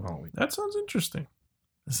think that's Long Halloween. That sounds interesting.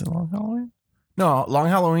 Is it Long Halloween? No, Long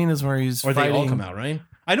Halloween is where he's Or fighting. they all come out, right?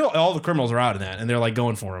 I know all the criminals are out in that, and they're like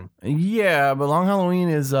going for him. Yeah, but Long Halloween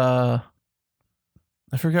is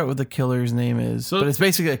I forgot what the killer's name is, So- but it's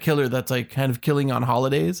basically a killer that's like kind of killing on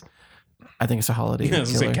holidays. I think it's a holiday Yeah,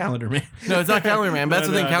 it's killer. like Calendar Man. No, it's not Calendar Man. That's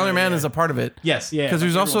No, the thing. no, Calendar no, Man yeah. is a part of it. Yes, yeah. Because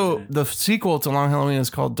there's like also everyone's in the sequel to Long Halloween is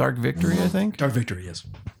called Dark Victory, I think. it. Dark Victory, yes.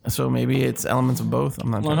 So maybe it's elements of both. I'm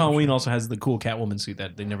not. Long entirely Halloween sure. also has the cool Catwoman suit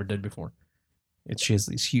that they never did before. She has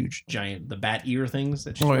these huge, giant, the bat ear things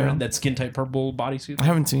that she's Oh, yeah. wearing. That skin tight purple bodysuit. I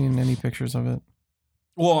haven't seen any pictures of it.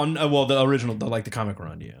 Well, the original, the comic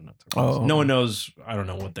run, yeah. Not the Oh. no one knows. I don't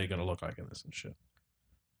know what they're gonna look like in this and shit.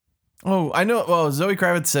 Oh, I know. Well, Zoe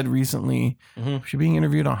Kravitz said recently, Mhm. she being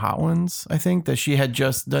interviewed on Hot Ones, I think, that she had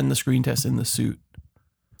just done the screen test in the suit.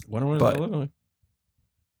 What does But- that look like?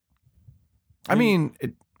 I mean,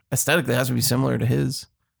 it aesthetically has to be similar to his,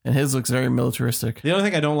 and his looks very militaristic. The only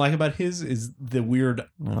thing I don't like about his is the weird.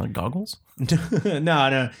 Like goggles, no.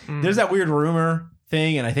 Mm. There's that weird rumor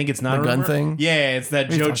thing, and I think it's not the a gun rumor. thing. Yeah, it's that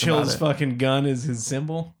We Joe talked about Chill's it. fucking gun is his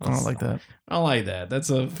symbol. I don't like that. I don't like that. That's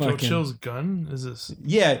a Joe fucking Chill's gun? Is this?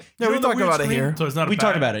 yeah. Yeah, You know we the talked weird about it screen- here. So it's not. We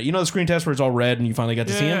talked about it. You know the screen test where it's all red and you finally got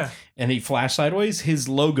to see him, and he flashed sideways. His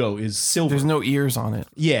logo is silver. There's no ears on it.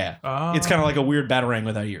 Yeah. Oh. It's kind of like a weird batarang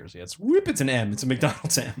without ears. Yeah, it's whoop. It's an M. It's a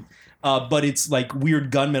McDonald's M. But it's like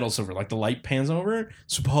weird gunmetal silver. Like the light pans over it.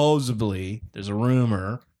 Supposedly, there's a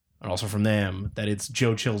rumor, and also from them, that it's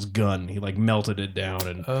Joe Chill's gun. He like melted it down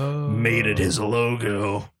and made it his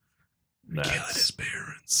logo. Killing his That's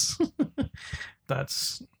parents.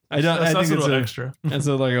 that's I don't. that's I think a it's little a, extra. and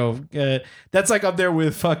so like that's like up there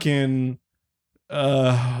with fucking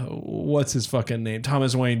what's his fucking name?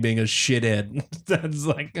 Thomas Wayne being a shithead. That's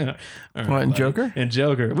like all right, What, in buddy. Joker? And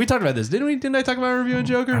Joker. We talked about this, didn't we? Didn't I talk about reviewing I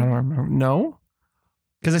Joker? don't remember. No.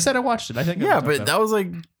 Because I said I watched it. I think. I Yeah, talked but about that was like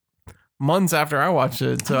months after I watched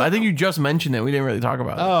it. So I think you just mentioned it. We didn't really talk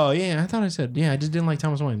about it. Oh yeah, I thought I said I just didn't like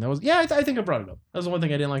Thomas Wayne. That was I think I brought it up. That was the one thing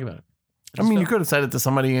I didn't like about it. I mean, you could have said it to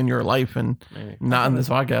somebody in your life and Maybe. not in this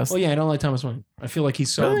podcast. Well, yeah, I don't like Thomas Wayne. I feel like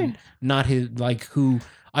he's so Really? not his like who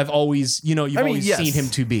I've always you've always yes. seen him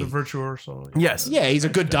to be. The virtuoso. Yes. Yeah, he's a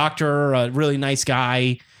good doctor, a really nice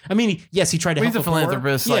guy. I mean, yes, he tried to Well, help he's a the poor.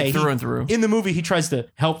 philanthropist, Yeah, like through and through. in the movie, he tries to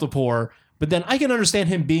help the poor. But then I can understand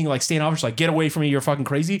him being like standoffish, like, get away from me, you're fucking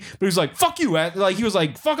crazy. But he's like, fuck you. Like, he was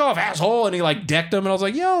like, fuck off, asshole. And he like decked him. And I was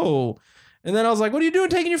like, yo. And then I was like, what are you doing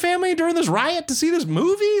taking your family during this riot to see this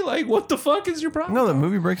movie? Like, what the fuck is your problem? No, the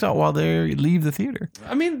movie breaks out while they leave the theater.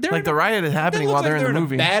 I mean, they're Like the riot is happening while they're in the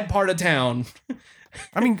movie. a bad part of town.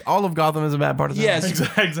 I mean, all of Gotham is a bad part of town. Yes.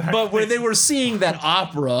 Exactly. But where they were seeing that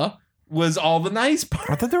opera was all the nice part.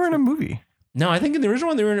 I thought they were in a movie. No, I think in the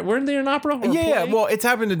original one, weren't they in opera? Or Yeah, play? well, it's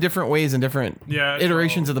happened in different ways in different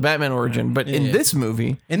iterations of the Batman origin. But in Yeah. this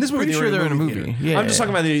movie, In this movie, pretty sure they're in a movie. theater. Yeah, I'm just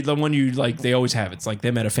talking about the one you like. They always have. It's like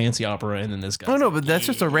them at a fancy opera, and then this guy. Oh no, but that's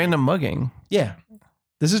just a random mugging. Yeah,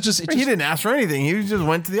 this is just. He didn't ask for anything. He just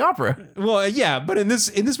went to the opera. Well, yeah, but in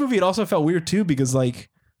this movie, it also felt weird too because like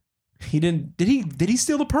he didn't. Did he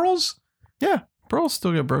steal the pearls? Yeah, pearls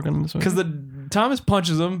still get broken in this movie. Because the Thomas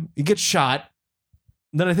punches him, he gets shot.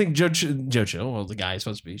 Then I think Jojo, well, the guy he's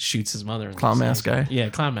supposed to be, shoots his mother. Clown mask guy. Yeah,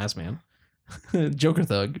 clown mask man. Joker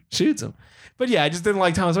thug shoots him. But yeah, I just didn't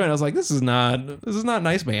like Thomas Wayne. I was like, this is not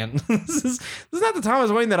nice, man. this is not the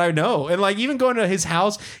Thomas Wayne that I know. And like even going to his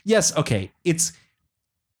house, yes, okay, it's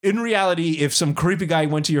in reality, if some creepy guy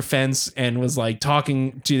went to your fence and was like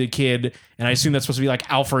talking to the kid, and I assume that's supposed to be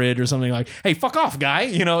like Alfred or something like, hey, fuck off, guy.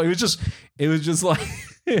 You know, it was just like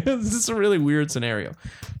it was just a really weird scenario.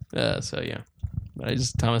 So yeah. But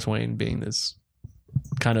Thomas Wayne being this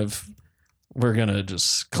kind of, we're gonna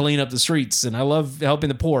just clean up the streets, and I love helping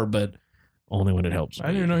the poor, but only when it helps. I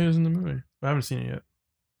didn't even know he was in the movie. I haven't seen it yet.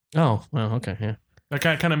 Oh, well, okay, yeah. I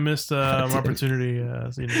kind of missed opportunity.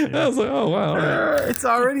 Seeing it. I was like, oh wow, all right. It's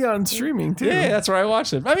already on streaming too. Yeah, that's where I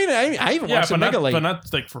watched it. I mean, I even watched it mega late. But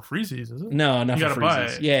not like for freezies, is it? No, not You for gotta buy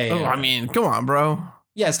freezes. it. Yeah, yeah. Oh, I mean, come on, bro.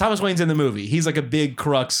 Yes, Thomas Wayne's in the movie. He's like a big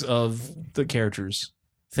crux of the character's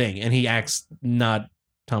thing, and he acts not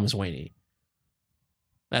Thomas Wayne.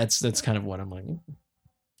 That's kind of what I'm like.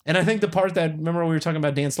 And I think the part that, remember we were talking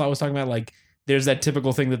about, Dan Slott was talking about, like, there's that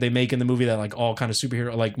typical thing that they make in the movie that like all kind of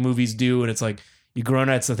superhero like movies do, and it's like you grown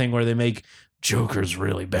up, it's the thing where they make Joker's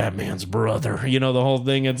really Batman's brother. You know, the whole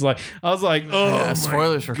thing. It's like I was like, oh, Yeah,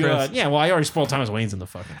 spoilers for Chris. God. Yeah, well, I already spoiled Thomas Wayne's in the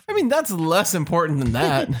fucking. I mean, that's less important than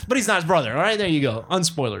that. But he's not his brother. All right, there you go,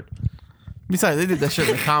 unspoilered. Besides, they did that shit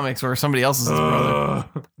in the comics where somebody else is his brother.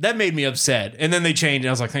 That made me upset, and then they changed. And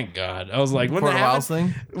I was like, thank God. I was like, when Court that of Owls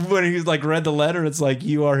happened, thing. when he like read the letter, it's like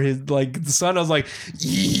you are his like the son. I was like,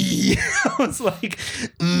 yee. I was like,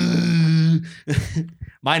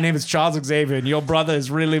 my name is Charles Xavier, and your brother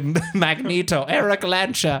is really Magneto, Eric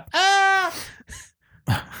Lansha. Ah,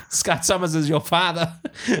 Scott Summers is your father.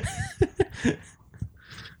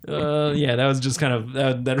 Yeah, that was just kind of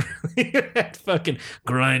that really that fucking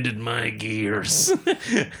grinded my gears.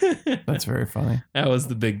 That's very funny. That was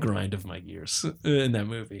the big grind of my gears in that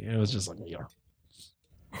movie. It was just like, yeah.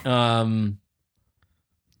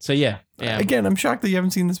 So yeah. Again, I'm shocked that you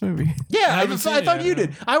haven't seen this movie. Yeah, I haven't seen thought it, you yeah.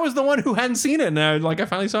 did. I was the one who hadn't seen it, and I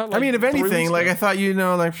finally saw it. Like, I mean, if 3 anything, weeks like ago. I thought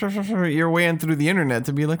you're weighing through the internet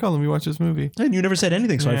to be like, oh, let me watch this movie. And you never said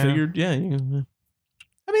anything, so I Yeah. figured, yeah.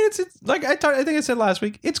 I mean, it's like I think I said last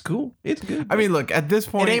week. It's cool. It's good. I mean, look, at this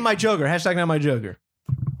point, it ain't my Joker. Hashtag not my Joker.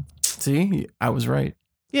 see, I was right.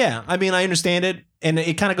 Yeah, I mean, I understand it, and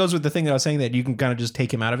it kind of goes with the thing that I was saying that you can kind of just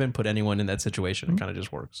take him out of it and put anyone in that situation. It kind of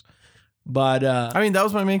just works. But I mean, that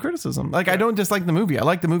was my main criticism. Like, I don't dislike the movie. I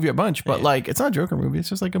like the movie a bunch, but Yeah. like, it's not a Joker movie. It's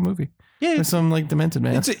just like a movie yeah, with some like demented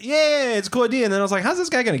man. it's a cool idea. And then I was like, how's this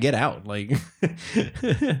guy gonna get out? Like,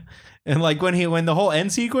 and like when the whole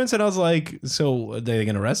end sequence, and I was like, so are they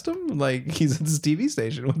gonna arrest him? Like, he's at this TV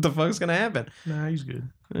station. What the fuck's gonna happen? Nah, he's good.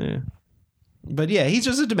 Yeah. But yeah, he's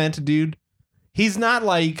just a demented dude. He's not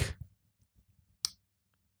like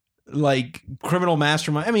criminal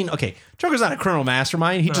mastermind. I mean, okay, Joker's not a criminal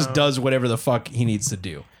mastermind. He just No. does whatever the fuck he needs to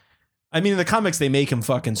do. I mean, in the comics, they make him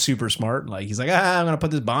fucking super smart. Like, he's like, I'm gonna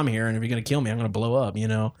put this bomb here, and if you're gonna kill me, I'm gonna blow up. You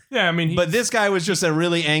know. Yeah, I mean, But this guy was just a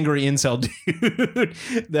really angry incel dude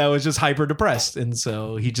that was just hyper depressed, and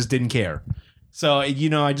so he just didn't care. So I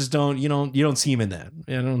just don't you don't see him in that.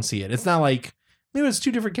 I don't see it. It's not like it's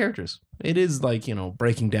two different characters. It is like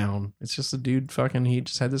breaking down. It's just a dude fucking. He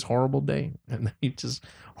just had this horrible day, and he just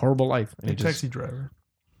horrible life. And a he just, taxi driver.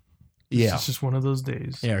 yeah, It's just one of those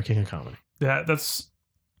days. yeah, King of Comedy. Yeah, that's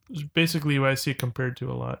basically what I see it compared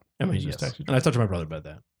to a lot. I mean, It's yes. just Taxi And I talked to my brother about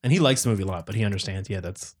that, and he likes the movie a lot, but he understands. Yeah,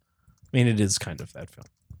 it is kind of that film.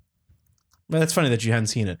 But that's funny that you hadn't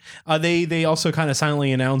seen it. They also kind of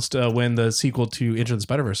silently announced when the sequel to Into the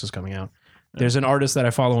Spider-Verse is coming out. There's an artist that I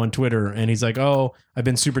follow on Twitter, and he's like, "Oh, I've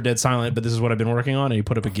been super dead silent, but this is what I've been working on." And he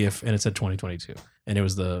put up a GIF, and it said 2022, and it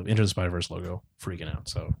was the Into the Spider-Verse logo freaking out.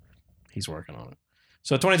 So he's working on it.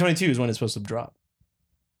 So 2022 is when it's supposed to drop.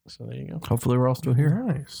 So there you go. Hopefully, we're all still here.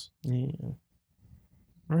 Nice. Yeah.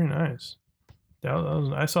 Very nice. That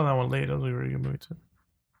was, I saw that one late. That was a really good movie too.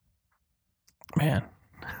 Man,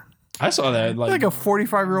 I saw that like a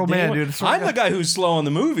 45-year-old man, dude. I'm the guy who's slow on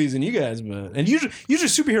the movies, and you guys, but and usually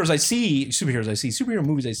superhero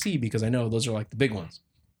movies I see because I know those are like the big ones.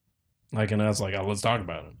 Like, and I was like, oh, let's talk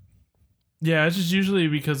about it. Yeah, it's just usually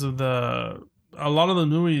because of a lot of the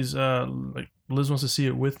movies. Like Liz wants to see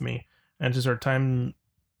it with me, and just our time,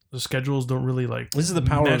 the schedules don't really like. This is the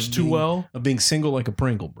power match of too well. Of being single like a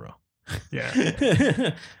Pringle, bro.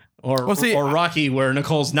 Yeah. or Rocky, where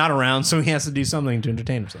Nicole's not around, so he has to do something to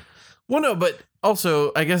entertain himself. Well, no, but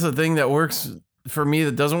also, I guess the thing that works for me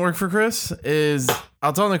that doesn't work for Chris is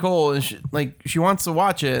I'll tell Nicole, and she wants to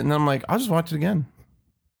watch it, and then I'm like, I'll just watch it again.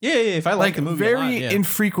 Yeah. If I like the movie, very a lot, yeah.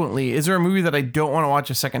 infrequently, is there a movie that I don't want to watch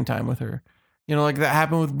a second time with her? You know, like that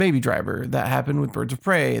happened with Baby Driver, that happened with Birds of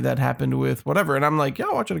Prey, that happened with whatever, and I'm like, yeah,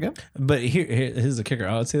 I'll watch it again. But here's the kicker.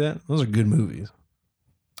 I would say that those are good movies.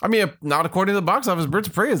 I mean, not according to the box office. Birds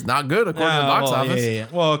of Prey is not good according to the box office. Yeah.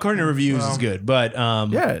 Well, according to reviews, it's good, but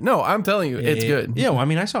yeah, no, I'm telling you, it's good. Yeah, well, I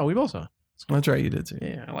mean, we both saw it. That's right, you did too.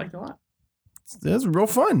 Yeah, I liked it a lot. It's real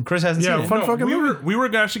fun. Chris hasn't seen it. fun fucking movie. We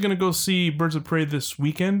were actually going to go see Birds of Prey this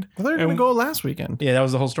weekend. I thought we were going to go last weekend. Yeah, that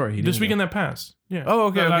was the whole story. This weekend that passed. Yeah. Oh,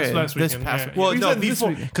 okay, okay. Last This weekend. past yeah. Well, You no, said this before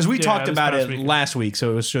weekend. because we talked this about past it weekend. last week,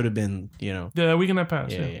 so it should have been, The weekend that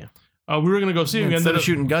passed. yeah. We were going to go see it. We Instead ended of up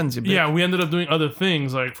shooting guns, you bitch. Yeah, we ended up doing other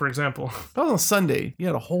things. Like, for example, That was on Sunday. You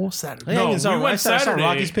had a whole Saturday. No, I saw, we went I saw Saturday.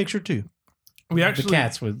 Rocky's picture too. we The actually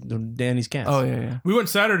cats with Danny's cats. Oh, yeah. we went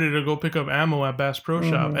Saturday to go pick up ammo at Bass Pro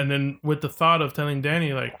Shop, and then with the thought of telling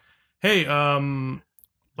Danny, like, hey,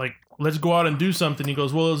 like, let's go out and do something. He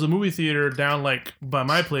goes, well, there's a movie theater down like by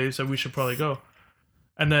my place that we should probably go.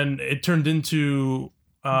 And then it turned into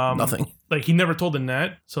Nothing. Like, he never told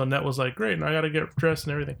Annette, so Annette was like, great, now I gotta get dressed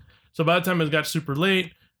and everything. So by the time it got super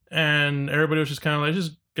late, and everybody was just kind of like,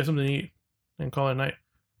 just get something to eat and call it a night.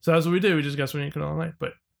 So that's what we did. We just got something to eat all night.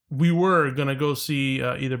 But we were gonna go see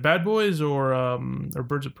either Bad Boys or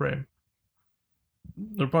Birds of Prey.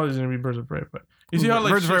 There probably is gonna be Birds of Prey, but you see how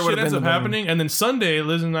like Birds of Prey shit would've ends been up the one. happening. And then Sunday,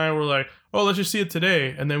 Liz and I were like, oh, let's just see it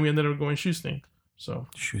today. And then we ended up going shoosting. So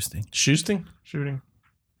Shoosting. Shoosting? shooting.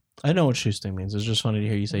 I know what shoosting means. It's just funny to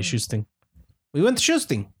hear you say shoosting. We went to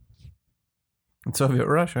shoosting. In Soviet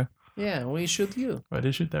Russia. Yeah, we shoot you. I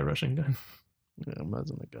did shoot that Russian gun. Yeah,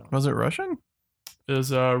 imagine the gun. Was it Russian? It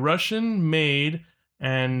was Russian made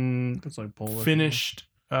and It's like Polish. finished.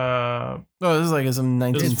 Oh, this is like some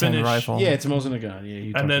 1910 finished. rifle. Yeah, it's Mosin a gun. Yeah,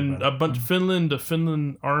 you And then about a bunch of the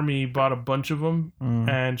Finland army bought a bunch of them Mm.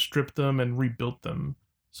 and stripped them and rebuilt them.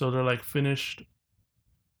 So they're like finished,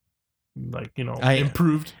 like,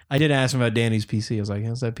 improved. I did ask him about Danny's PC. I was like,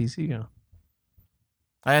 how's that PC go?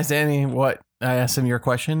 I asked Danny what. I asked him your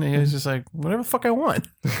question, and he was just like, whatever the fuck I want.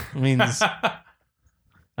 I mean,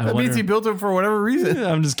 That means he built it for whatever reason.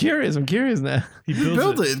 I'm just curious. I'm curious now. He He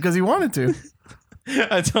built built it because he wanted to.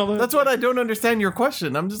 I told him That's what I don't understand your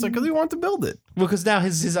question. I'm just like, because he wanted to build it. because now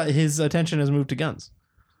his attention has moved to guns.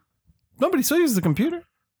 Nobody still uses the computer.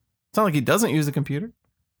 It's not like he doesn't use the computer.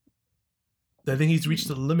 I think he's reached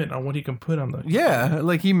the limit on what he can put on the. Yeah,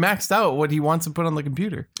 like he maxed out what he wants to put on the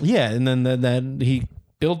computer. Yeah, and then that he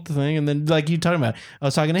built the thing, and then like you talking about, I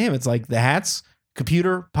was talking to him. It's like the hats,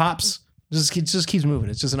 computer, pops, just keeps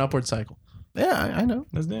moving. It's just an upward cycle. Yeah, I know.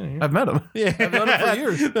 That's Danny. I've met him. Yeah, I've known him for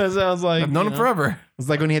years. That sounds like I've known him forever. It's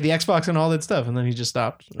like when he had the Xbox and all that stuff, and then he just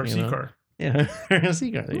stopped. Or you know? C-car. Yeah, or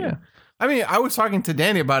C-car. there you Yeah. go. I mean, I was talking to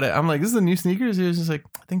Danny about it. I'm like, this is the new sneakers? He was just like,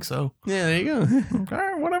 I think so. Yeah, there you go. All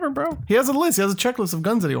right, whatever, bro. He has a list. He has a checklist of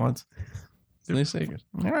guns that he wants. Nice sneakers.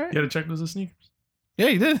 All right. You had to check those sneakers. Yeah,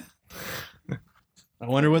 he did. I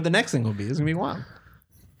wonder what the next thing will be. It's gonna be wild.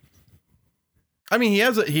 I mean, he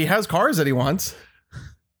has cars that he wants.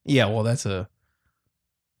 Yeah, well, that's a.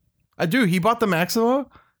 I do. He bought the Maxima,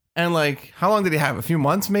 and like, how long did he have? A few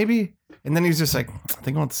months, maybe. And then he's just like, I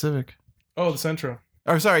think I want the Civic. Oh, the Sentra.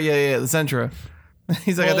 Or sorry, yeah, the Sentra.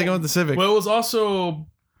 He's like, I think I want the Civic. Well, it was also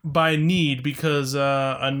by need because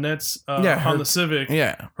Annette's Honda Civic,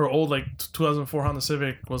 Yeah. her old like 2004 Honda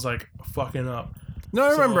Civic was like fucking up. No, I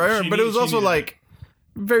So remember. she But it was she also needed- like,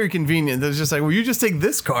 very convenient. It's just like, well, you just take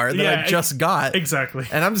this car that I just got, Exactly.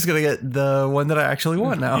 and I'm just gonna get the one that I actually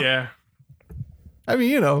want now. Yeah. I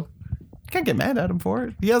mean, can't get mad at him for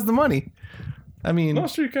it. He has the money. I mean, No,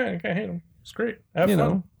 sure, you can't hate him. It's great. Have you fun.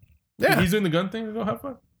 know, If yeah, he's doing the gun thing, go have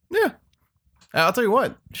fun. yeah. I'll tell you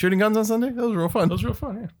what, shooting guns on Sunday, that was real fun. That was real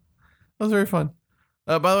fun, yeah. That was very fun.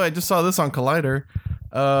 By the way, I just saw this on Collider.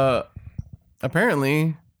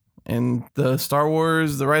 Apparently, in the Star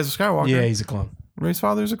Wars: The Rise of Skywalker, Yeah, he's a clone. Rey's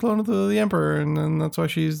father's a clone of the Emperor, and then that's why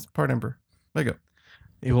she's part Emperor. There you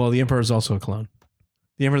go. Well, the Emperor is also a clone.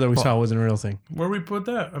 The Emperor that we saw wasn't a real thing. Where we put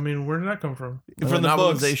that? I mean, where did that come from? From the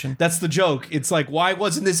books. novelization. That's the joke. It's like, why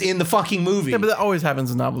wasn't this in the fucking movie? Yeah, but that always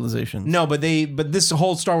happens in novelizations. No, but this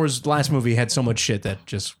whole Star Wars last movie had so much shit that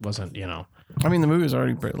just wasn't, I mean, the movie was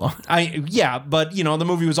already pretty long. But the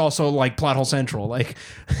movie was also like plot hole central. Like,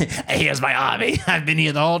 here's my army. I've been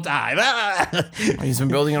here the whole time. He's been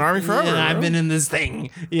building an army forever. I've been in this thing.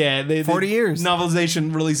 Yeah, 40 years.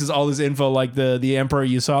 Novelization releases all this info. Like the Emperor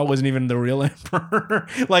you saw wasn't even the real Emperor.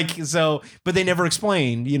 But they never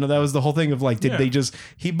explained. That was the whole thing of like, did they just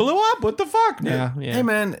he blew up? What the fuck? Yeah. Hey,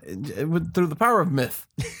 man, through the power of myth.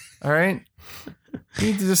 All right. You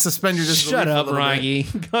need to just suspend your disbelief. Shut a up, little bit. Rocky.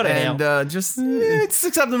 Go to hell. And just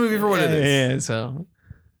accept the movie for what it is. Yeah. So,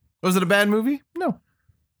 Was it a bad movie? No.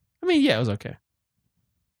 I mean, yeah, it was okay.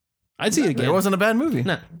 I'd see it again. It wasn't a bad movie.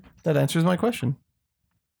 No. That answers my question.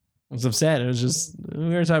 I was upset. It was just, we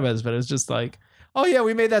were talking about this, but it was just like, oh yeah,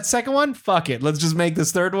 we made that second one. Fuck it. Let's just make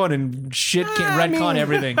this third one and shit can't retcon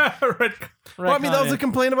everything. Well, I mean, that was a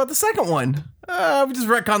complaint about the second one. We just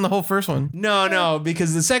retconned the whole first one. No,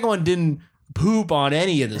 because the second one didn't poop on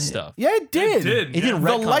any of this stuff. Yeah, it did. It didn't The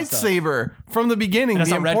retcon stuff. lightsaber from the beginning, That's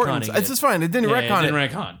the not importance. retconning it. It's just fine. It didn't Yeah, retcon it it. didn't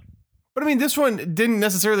retcon. But I mean, this one didn't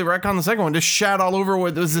necessarily retcon the second one. Just shat all over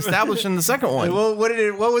what was established in the second one. Well,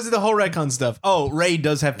 what was the whole retcon stuff? Oh, Rey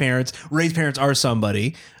does have parents. Rey's parents are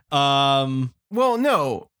somebody. Well,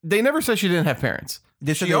 no, they never said she didn't have parents.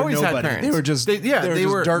 They said She they were always had nobody. parents. They were just they just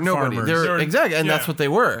were dirt nobody. farmers. They were exactly, and yeah. that's what they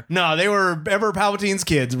were. No, they were Emperor Palpatine's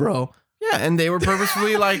kids, bro. Yeah, and they were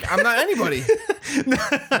purposefully like, I'm not anybody.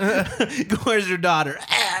 Where's your daughter?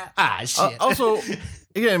 Shit. Also,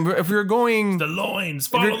 again, if we were going, The loins.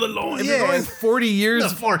 Follow the loins. if you're going 40 the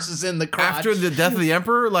years force is in the crotch. after the death of the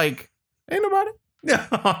Emperor, like, ain't nobody.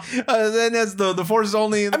 Then that's the force is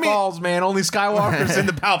only in the mean- balls, man. Only Skywalkers and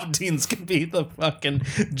the Palpatines can be the fucking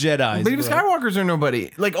Jedi's. But even bro. Skywalkers are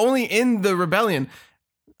nobody. Like, only in the rebellion.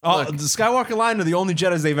 Oh, Look. the Skywalker line are the only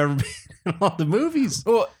Jedi's they've ever been in all the movies.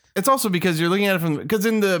 Well, it's also because you're looking at it from, because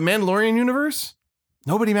in the Mandalorian universe,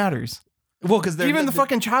 nobody matters. Well, because Even the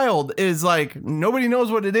fucking child is like, nobody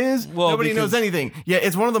knows what it is. Well, Nobody knows because- anything. Yeah,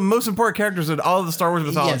 it's one of the most important characters in all of the Star Wars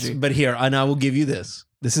mythology. Yes, but here, and I will give you this.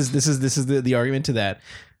 This is the argument to that.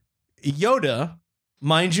 Yoda,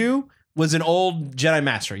 mind you, was an old Jedi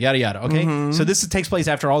master. Yada yada. Okay, Mhm. so this takes place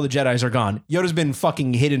after all the Jedi's are gone. Yoda's been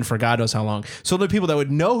fucking hidden for God knows how long. So the people that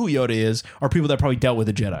would know who Yoda is are people that probably dealt with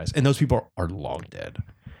the Jedi's, and those people are long dead.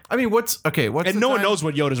 I mean, what's And the no one time- knows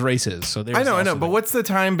what Yoda's race is. So I know, but what's the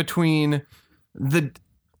time between the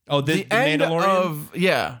the end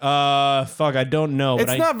Mandalorian? of Fuck, I don't know.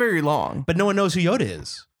 it's not very long. But no one knows who Yoda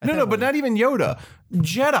is. No, but not even Yoda.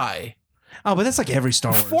 Jedi, Oh, but that's like every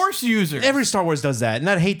Star Wars. Force user. Every Star Wars does that, and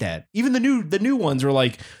I hate that. Even the new ones are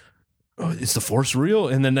like, oh, is the Force real?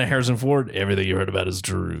 And then the Harrison Ford, everything you heard about is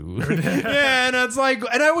true. Yeah, and it's like,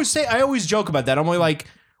 and I always joke about that. I'm like,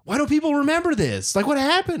 why don't people remember this? Like, what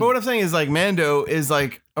happened? But what I'm saying is, like, Mando is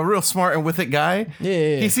like a real smart and with it guy.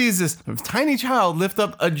 Yeah. He sees this tiny child lift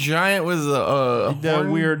up a giant with a The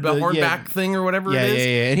horn, weird, the horn yeah. back thing or whatever yeah, it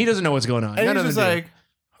is. and he doesn't know what's going on. And None he's of just them do. like,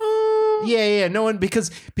 oh. yeah, no one because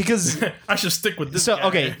I should stick with this. so guy.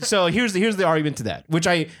 okay, so here's the argument to that, which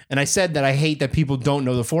I said that I hate that people don't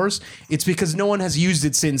know the Force. It's because no one has used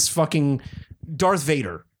it since fucking Darth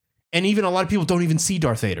Vader. And even a lot of people don't even see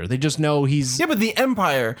Darth Vader. They just know he's. Yeah, but the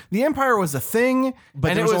Empire was a thing,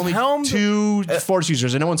 But and there it was was only helmed. two Force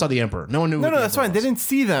users, and no one saw the Emperor. No one knew. No, who the that's Emperor fine. They was. didn't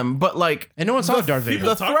see them, but like, And no one saw Darth Vader.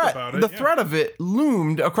 the talked threat, about it, the yeah. threat of it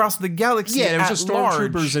loomed across the galaxy. Yeah, there was at just large.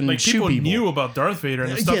 stormtroopers and like shoot people people. knew about Darth Vader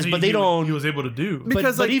and the Yes, stuff but he, they he- don't- he was able to do.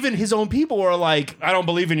 Because, But like- even his own people were like, I don't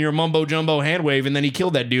believe in your mumbo jumbo hand wave, and then he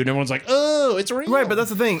killed that dude, and everyone's like, oh, it's real. Right, but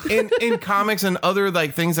that's the thing. In comics and other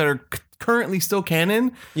like things that are currently still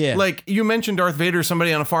canon, Yeah. like you mentioned Darth Vader,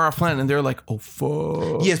 somebody on a far off planet, and they're like, oh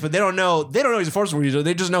fuck. Yes, but they don't know. They don't know he's a Force user.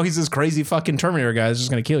 They just know he's this crazy fucking Terminator guy that's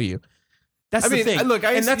just gonna kill you. That's I mean, the thing. look,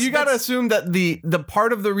 And you got to assume that the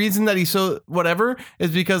part of the reason that he's so whatever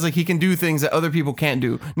is because like he can do things that other people can't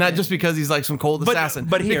do, not just because he's like some cold assassin.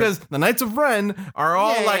 But here- because the Knights of Ren are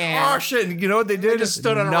all Yeah. like, oh shit, you know what they did? They just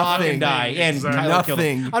stood on a rock and died, and Exactly. Kylo killed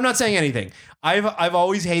him. Nothing. I'm not saying anything. I've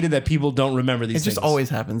always hated that people don't remember these It things. just always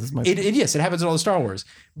happens. Is my Yes, it happens in all the Star Wars.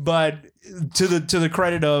 But to the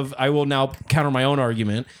credit of, I will now counter my own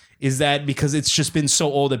argument, is that because it's just been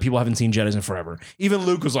so old that people haven't seen Jedis in forever. Even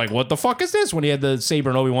Luke was like, "What the fuck is this?" When he had the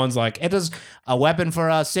saber, and Obi-Wan's like, "It is a weapon for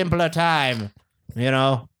a simpler time," you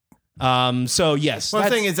know. So yes, One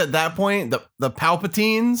thing is at that point the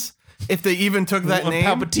Palpatines, if they even took that name,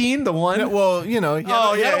 Palpatine, the one. well, you know, he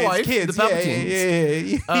had a wife, his kids. the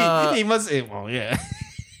Palpatines. Yeah. He must. Well, yeah.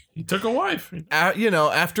 He took a wife. You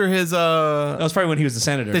know, after his That was probably when he was the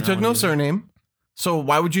senator. they not took when no he was- surname. So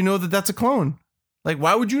why would you know that that's a clone? Like,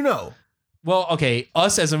 why would you know? Well, okay,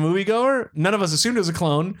 us as a moviegoer, none of us assumed it was a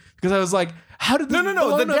clone because I was like, "How did this No, the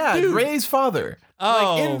blown up dad, dude?" Ray's father.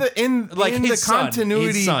 Oh. like in Like in his the son. continuity.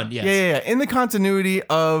 His son, yes. Yeah, in the continuity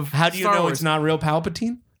of How do you Star know Wars. it's not real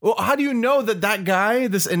Palpatine? Well, how do you know that guy,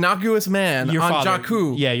 this innocuous man Your on father.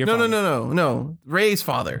 Jakku? Yeah, your no, father. no. Ray's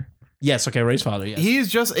father. Yes, okay, Ray's father. Yes.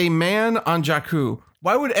 He's just a man on Jakku.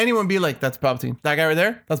 Why would anyone be like, that's Palpatine? That guy right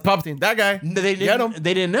there? That's Palpatine. That guy. they Get him. didn't.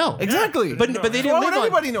 They didn't know. Exactly. But they didn't Why live would on.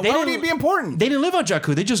 anybody know? They Why would he didn't- be important? They didn't live on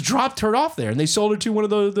Jakku. They just dropped her off there and they sold her to one of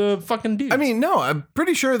the fucking dudes. I mean, no, I'm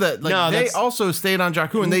pretty sure that like No, they that's- also stayed on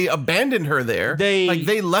Jakku and they abandoned her there. They-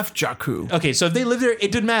 they left Jakku. okay, so if they lived there,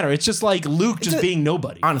 it didn't matter. It's just like Luke just a- being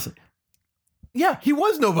nobody. Honestly. Yeah, he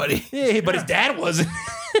was nobody. Yeah, but his dad wasn't.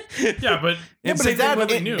 Yeah, but Yeah, but same his dad, what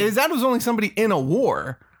they knew. his dad was only somebody in a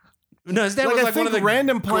war. No, his dad Like, was I like one of think the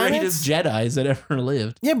random greatest Jedis that ever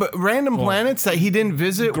lived. Yeah, but random planets that he didn't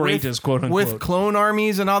visit Greatest, quote unquote. with clone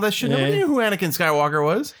armies and all that shit. Nobody Yeah. knew who Anakin Skywalker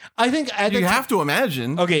was. I think at You the have to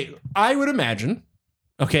imagine. Okay, I would imagine.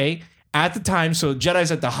 Okay, at the time, so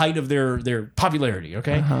Jedi's at the height of their popularity.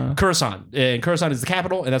 Okay, Uh-huh. Coruscant, and Coruscant is the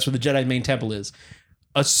capital, and that's where the Jedi main temple is.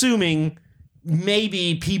 Assuming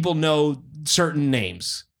maybe people know certain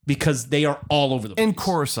names because they are all over the place. In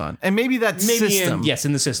Coruscant. And maybe that maybe system.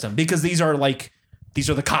 in the system, because these are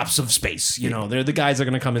the cops of space. You know, they're the guys that are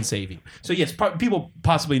going to come and save you. So yes, people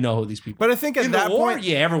possibly know who these people. But I think at in that the war, point,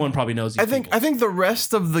 yeah, everyone probably knows. These people. I think the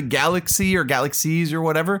rest of the galaxy or galaxies or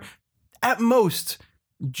whatever, at most,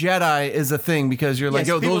 Jedi is a thing because you're like, Yes,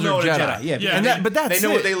 yo, people those know are what a Jedi. Yeah, Yeah, And they- but that's they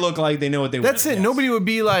know it. what they look like. They know what they. That's wear, it. yes. Nobody would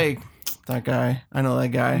be like, that guy. I know that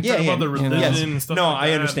guy. Yeah, about the you know. religion Yes. and stuff No, like I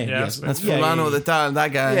that. understand, Yeah, yes. That's Yeah, Fulano yeah, the time,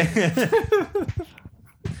 that guy.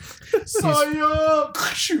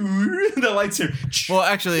 The lights here. Well,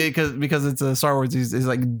 actually, because it's a Star Wars, he's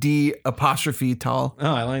like D apostrophe tall.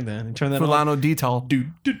 Oh, I like that. You turn that on. Fulano D tall.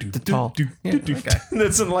 The tall. Yeah, that guy.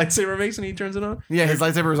 That's what the lightsaber makes, and he turns it on. Yeah, his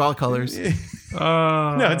lightsaber is all colors.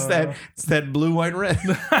 No, it's that blue, white, red.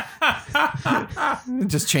 It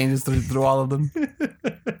just changes through all of them.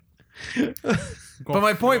 But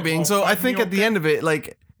my point being, so I think at the end of it,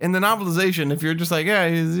 like in the novelization, if you're just like, yeah,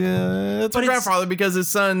 it's a But it's- grandfather because his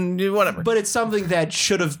son, whatever. But it's something that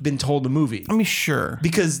should have been told in the movie I mean, sure.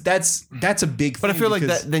 because that's a big thing. But I feel like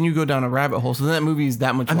because- that then you go down a rabbit hole. So then that movie is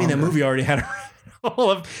that much. I mean, that longer. movie already had a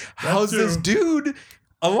whole of how's this dude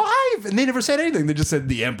alive? And they never said anything. They just said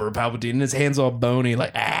the Emperor Palpatine, and his hands all bony,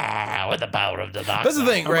 like with the power of the dark. That's the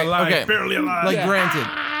thing, I'm right? alive, Okay, barely alive. like Yeah.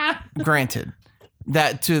 granted,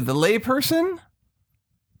 that to the layperson,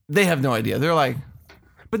 they have no idea. They're like,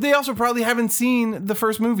 but they also probably haven't seen the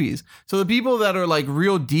first movies. So the people that are like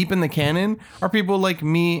real deep in the canon are people like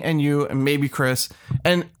me and you and maybe Chris.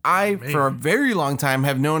 And I, for a very long time,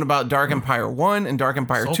 have known about Dark Empire 1 and Dark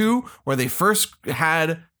Empire 2, where they first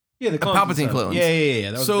had. Yeah, the clones and Palpatine stuff. clones.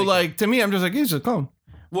 Yeah. That was So the big like to me, I'm just like, he's just a clone. thing.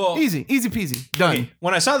 Well, Easy peasy, done. okay,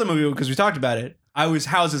 when I saw the movie because we talked about it, I was,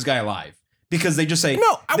 how's this guy alive? Because they just say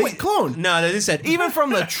No, I they- went clone. No, they said Even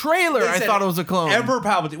from the trailer, They I said thought it was a clone. Emperor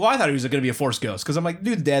Palpatine. Well, I thought he was going to be a Force ghost because I'm like,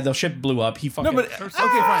 dude's dead. The ship blew up. He fucking. No, but okay,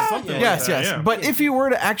 fine. something like Yes, that, yes. yeah. But if he were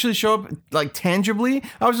to actually show up like tangibly,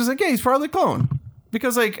 I was just like, yeah, he's probably a clone.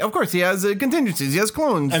 Because like, of course, he has contingencies. He has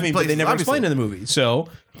clones. I mean, but places, they never obviously. explained in the movie. So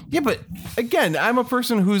Yeah, but again, I'm a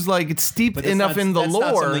person who's like steeped but that's enough not- in the that's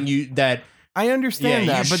not lore. something you that I understand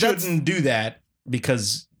yeah, that, you but that's shouldn't do that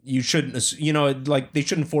because you shouldn't. You know, like they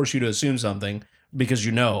shouldn't force you to assume something because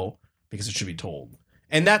because it should be told,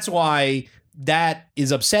 and that's why that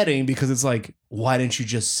is upsetting because it's like, why didn't you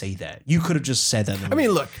just say that? You could have just said that. In the I movie.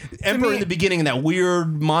 mean, look, Emperor me- in the beginning in that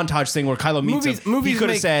weird montage thing where Kylo meets him, he movies could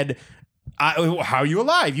have make- said, "How are you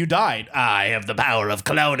alive? You died. I have the power of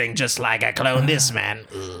cloning, just like I cloned this man."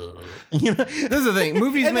 Ugh. You know? this is the thing.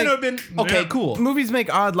 Movies And then make it would have been okay, Yeah. cool. movies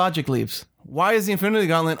make odd logic leaps. why is the Infinity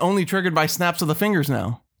Gauntlet only triggered by snaps of the fingers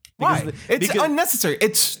now? Why? It's unnecessary.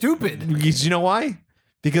 It's stupid. You know why?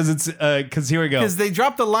 Because it's because here we go. Because they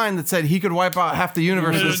dropped a line that said he could wipe out half the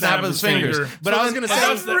universe with a snap of his fingers. But I was gonna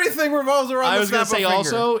say everything revolves around. I was gonna say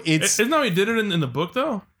also isn't that how he did it in the book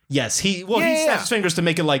though? Yes, he snaps his fingers to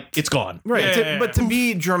make it like it's gone. Right, but to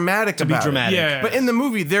be dramatic about it. Yeah. But in the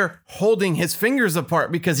movie, they're holding his fingers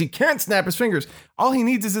apart because he can't snap his fingers. All he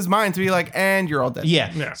needs is his mind to be like, and you're all dead.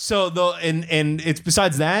 Yeah. So though, and it's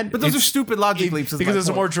besides that. But those are stupid logic leaps. Because it's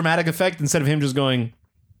a more dramatic effect instead of him just going,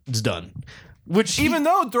 it's done. Which even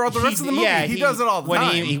though throughout the rest of the movie, he does it all the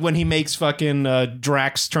time. When he makes fucking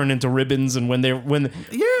Drax turn into ribbons, and when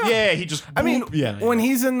he just when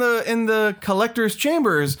he's in the collector's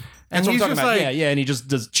chambers, and he's just like and he just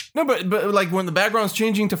does but like when the background's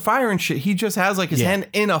changing to fire and shit, he just has like his hand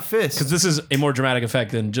in a fist. Because this is a more dramatic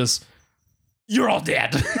effect than just you're all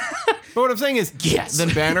dead. But what I'm saying is,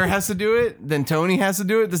 then Banner has to do it. Then Tony has to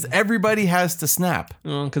do it. Everybody has to snap.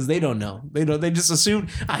 Because they don't know. They just assume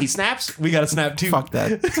he snaps. We got to snap too. Fuck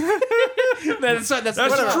that. that's a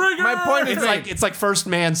trigger. My point is it's like first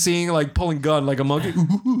man seeing like pulling gun like a monkey.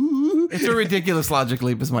 It's a ridiculous logic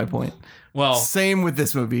leap. Is my point. Well, same with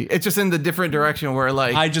this movie. It's just in the different direction where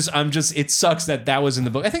like it sucks that was in the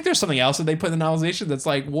book. I think there's something else that they put in the novelization that's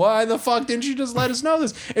like, why the fuck didn't you just let us know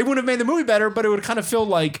this? It would have made the movie better, but it would kind of feel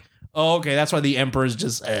like, oh, okay, that's why the Emperor's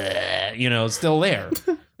just, still there.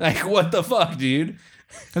 Like, what the fuck, dude?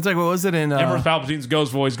 It's like, what was it in... Emperor Palpatine's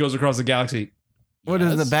ghost voice goes across the galaxy. What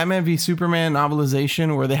is the Batman v Superman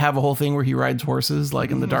novelization where they have a whole thing where he rides horses,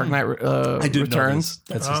 like in the Dark Knight Returns?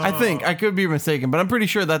 That's I think. I could be mistaken, but I'm pretty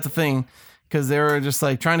sure that's a thing because they were just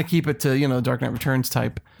like trying to keep it to, Dark Knight Returns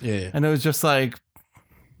type. Yeah. And it was just like,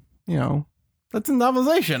 that's a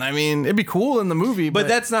novelization. I mean, it'd be cool in the movie. But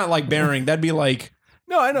that's not like bearing. That'd be like...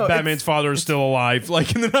 No, I know. Batman's father is still alive.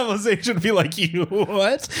 Like in the novelization, it'd be like, you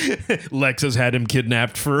what? Lex has had him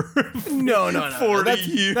kidnapped for no, 40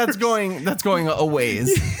 years. That's going a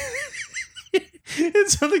ways.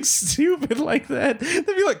 It's something stupid like that. They'd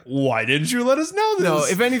be like, why didn't you let us know this? No,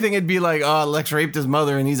 if anything, it'd be like, oh, Lex raped his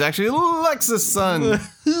mother and he's actually Lex's son.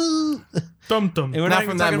 Dum. And we're not even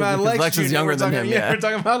from talking that movie, about Lex is younger than him. Yeah, we're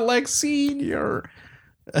talking about Lex Senior.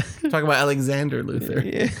 Talking about Alexander Luthor.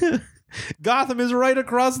 Yeah. Gotham is right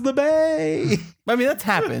across the bay. I mean, that's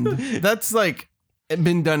happened. That's like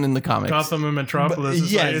been done in the comics. Gotham and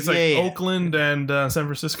Metropolis. It's like Oakland and San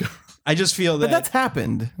Francisco. I just feel that. But that's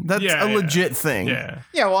happened. That's a legit thing. Yeah.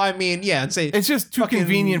 Yeah, well, I mean, it's just too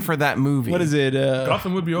convenient for that movie. What is it?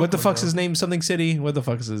 Gotham would be Oakland. What the fuck's his name? Something City? What the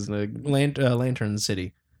fuck is his name? Lantern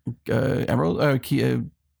City. Emerald? I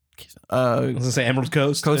was gonna say Emerald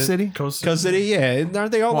Coast. Coast City? Coast City, yeah.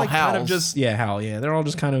 Aren't they all like Hal's. kind of just Hal, yeah. They're all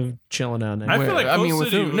just kind of chilling out there. I feel like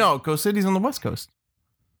Coast City Coast City's on the West Coast.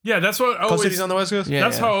 Yeah, that's what I always... Coast City's on the West Coast? Yeah,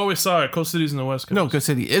 that's how I always saw it. Coast City's on the West Coast. No, Coast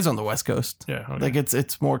City is on the West Coast. Yeah. Okay. Like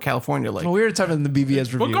it's more California like. Well, we were talking in the BVS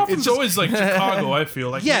review. Well, Gotham's always like Chicago, I feel.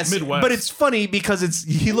 Like Midwest. But it's funny because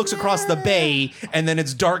he looks across the bay and then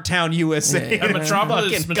it's Darktown, USA. And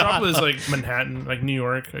Metropolis is like Manhattan, like New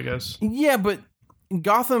York, I guess. Yeah, but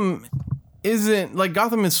Gotham isn't... Like,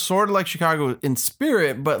 Gotham is sort of like Chicago in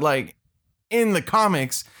spirit, but like in the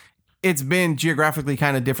comics... It's been geographically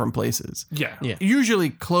kind of different places. Yeah. Usually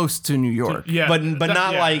close to New York. Yeah. But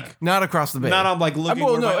not like... Not across the bay. Not on like looking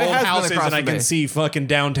where my old house is and I can see fucking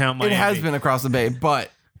downtown Miami. It has been across the bay, but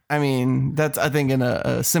I mean, that's, I think, in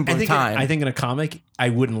a simpler time. I think in a comic, I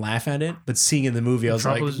wouldn't laugh at it, but seeing in the movie, I was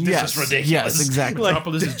like, this is ridiculous. Yes, exactly.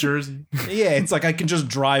 Metropolis is Jersey. Yeah, it's like I can just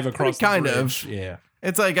drive across the bridge. Yeah.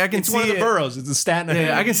 It's like I can see one of the boroughs. It's a Staten Island.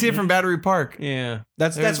 Yeah, I can see it from Battery Park. Yeah,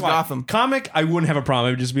 that's why Gotham. Comic, I wouldn't have a problem. I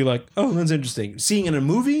would just be like, oh, that's interesting. Seeing in a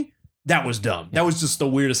movie, that was dumb. That was just the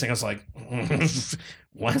weirdest thing. I was like,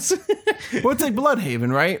 what? Well, it's like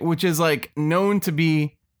Bloodhaven, right? Which is like known to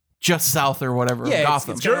be just south or whatever of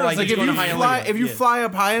Gotham. It's like if you fly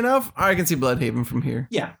up high enough, I can see Bloodhaven from here.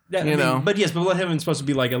 Yeah, But Bloodhaven's supposed to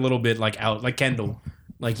be like a little bit like out, like Kendall.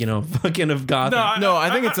 Like, fucking of Gotham. No,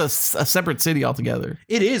 I think it's a separate city altogether.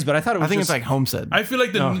 It is, but I thought it was I think it's like Homestead. I feel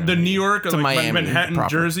like the New York or like Miami Manhattan, proper.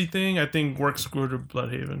 Jersey thing, I think works good with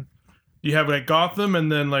Bloodhaven. You have like Gotham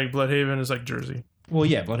and then like Bloodhaven is like Jersey. Well,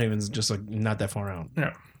 yeah, Bloodhaven's just like not that far out.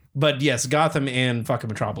 Yeah. But yes, Gotham and fucking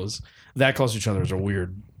Metropolis, that close to each other is a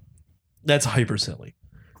weird... That's hyper silly.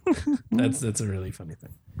 That's a really funny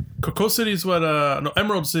thing. Coast City is what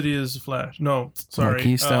Emerald City is Flash. No, sorry. No,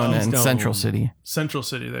 Keystone and Central City. Central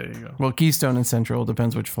City, there you go. Well, Keystone and Central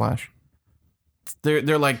depends which Flash.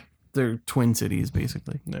 They're twin cities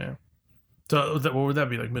basically. Yeah. So what would that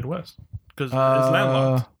be, like Midwest? Because it's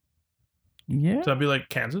landlocked. Yeah. So that'd be like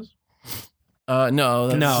Kansas. No,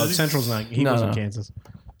 that's- No, Central's not. He No, was in no. Kansas.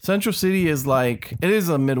 Central City is like it is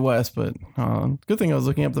a Midwest, but good thing I was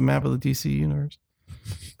looking up the map of the DC universe.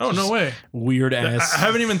 Oh no way! Weird I ass.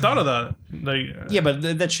 haven't even thought of that. Like, Yeah, but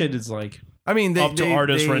that shit is like. I mean, Up to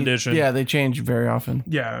artist rendition. Yeah, they change very often.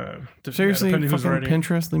 yeah. Seriously, depending who's fucking writing.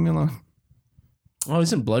 Pinterest, leave me alone. Oh,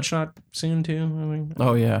 isn't Bloodshot soon too? I mean,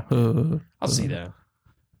 Oh yeah, I'll see that.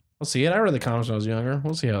 I'll see it. I read the comics when I was younger.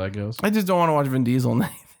 We'll see how that goes. I just don't want to watch Vin Diesel.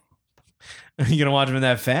 You gonna watch him in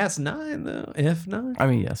that Fast 9 though? F9. I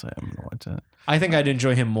mean, yes, I am gonna watch that. I think I'd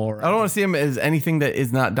enjoy him more. I don't want to see him as anything that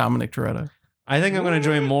is not Dominic Toretto. I think I'm gonna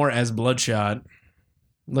enjoy him more as Bloodshot.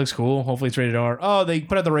 Looks cool. Hopefully it's rated R. Oh, they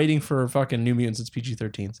put out the rating for fucking New Mutants. It's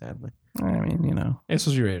PG-13. Sadly, I mean, you know, it's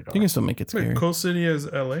supposed to be rated R. you can still make it scary. Wait, Coal City is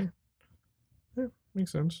LA. Yeah,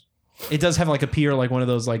 makes sense. It does have like a pier, like one of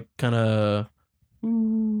those like kind of. I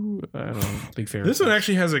don't know. Big fair. This one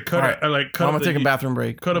actually has a cut. All right. Cut I'm of gonna take a the- bathroom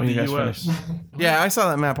break. cut of when the you guys US. finish. Yeah, I saw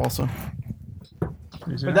that map also.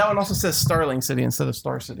 You see But that one also says Starling City instead of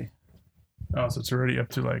Star City. Oh, so it's already up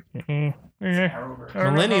to like.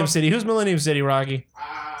 Millennium City. Who's Millennium City, Rocky?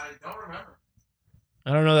 I don't remember.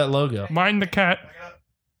 I don't know that logo. Mind the cat.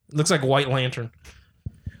 Looks like White Lantern.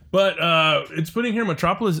 But it's putting here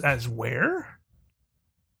Metropolis as where?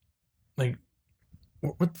 Like,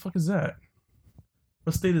 what the fuck is that?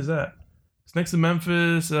 What state is that? It's next to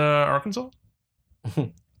Memphis, Arkansas?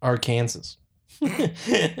 Arkansas.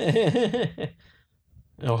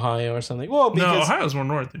 Ohio or something. Well, No, because, Ohio's more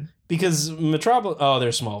north. Dude. because Metropolis. Oh,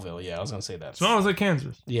 there's Smallville. Yeah, I was gonna say that. So I was like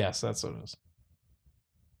Kansas. Yes, that's what it is.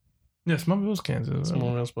 Yeah, Smallville's Kansas.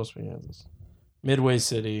 Smallville's supposed to be Kansas. Midway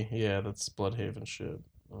City. Yeah, that's Bloodhaven shit.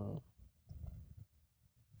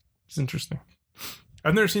 It's interesting.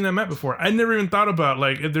 I've never seen that map before. I never even thought about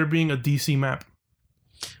like if there being a DC map.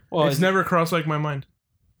 Well, It's never crossed like my mind.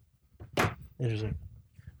 interesting.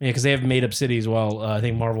 Yeah, because they have made up cities. While I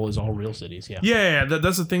think Marvel is all real cities. Yeah. Yeah,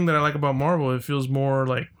 that's the thing that I like about Marvel. It feels more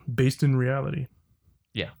like based in reality.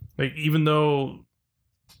 Yeah. Like even though,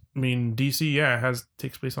 I mean, DC,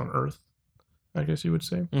 takes place on Earth, I guess you would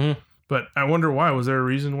say. Mhm. But I wonder why. Was there a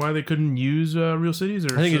reason why they couldn't use real cities?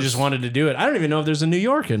 Or I think it just wanted to do it. I don't even know if there's a New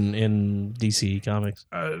York in DC Comics.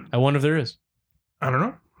 I wonder if there is. I don't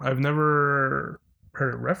know. I've never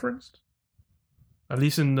heard it referenced. At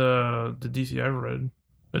least in the DC I've read,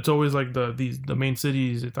 it's always like the main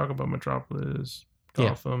cities. They talk about Metropolis, Yeah.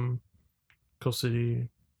 Gotham, Coal City,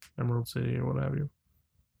 Emerald City, or what have you.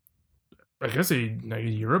 I guess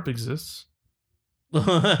Europe exists.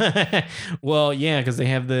 Well, yeah, because they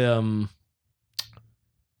have the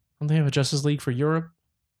don't they have a Justice League for Europe?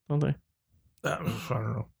 Don't they? I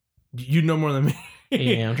don't know. You know more than me.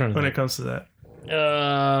 Yeah, I'm trying to when think. it comes to that.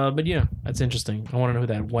 But yeah, that's interesting. I want to know who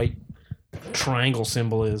that white triangle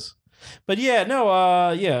symbol is. But yeah,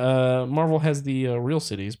 no, Marvel has the real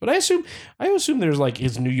cities, but I assume there's like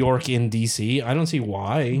is New York in DC? I don't see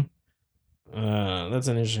why. That's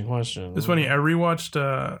an interesting question. It's funny. I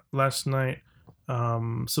rewatched last night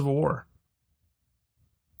Civil War,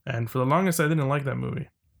 and for the longest I didn't like that movie.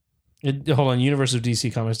 Hold on, Universe of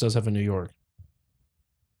DC Comics does have a New York.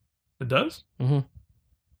 It does. Mhm.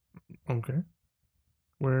 Okay.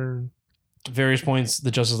 Where? At various points, the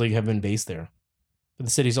Justice League have been based there. But the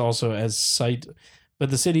city is also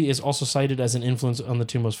cited as an influence on the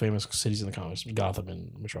two most famous cities in the comics, Gotham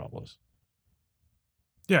and Metropolis.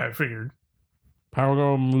 Yeah, I figured. Power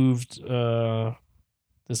Girl moved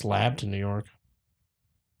this lab to New York.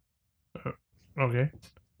 Okay.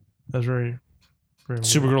 That's very weird.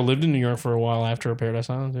 Supergirl lived in New York for a while after Paradise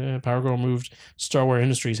Island. Yeah, Power Girl moved Starware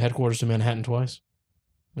Industries headquarters to Manhattan twice.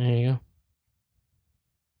 There you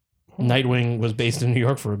go. Nightwing was based in New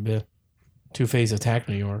York for a bit. Two-Face attacked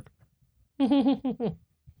New York.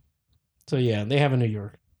 So yeah, they have a New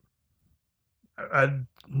York. I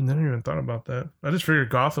never even thought about that. I just figured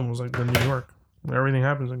Gotham was like the New York. Everything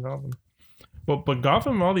happens in Gotham. But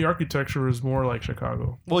Gotham, all the architecture is more like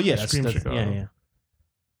Chicago. Well, yeah, that's Chicago.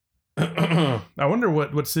 yeah. I wonder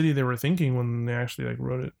what city they were thinking when they actually like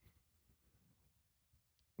wrote it.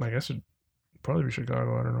 I guess it'd probably be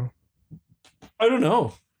Chicago. I don't know. I don't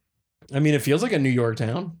know. I mean, it feels like a New York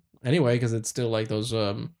town anyway, because it's still like those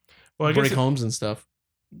Well, I brick guess homes and stuff.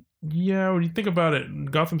 yeah. When you think about it,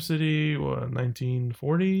 Gotham City, what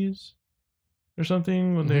 1940s or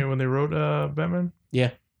something when they wrote Batman.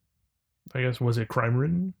 Yeah. I guess was it crime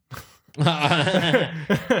ridden?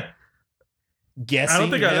 Guessing. I don't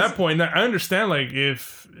think at that point. I understand like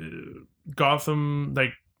if Gotham,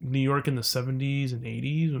 like New York in the 70s and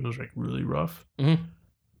 80s when it was like really rough, Mhm.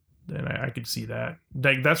 then I could see that.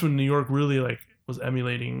 Like that's when New York really like was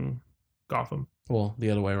emulating Gotham. Well, the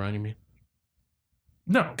other way around, you mean?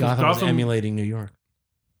 No, 'cause Gotham's emulating New York.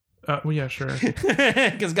 Well, yeah, sure.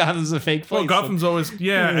 Because Gotham's a fake place. Well, Gotham's always,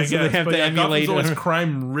 yeah, I So they guess. have But to yeah, emulate Gotham's always it.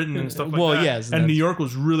 crime written and stuff like Well, that. yes, and New that's- York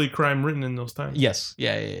was really crime written in those times. Yes.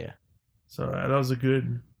 Yeah. So that was a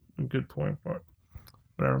good point for it.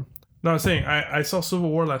 Whatever. No, I was saying, I saw Civil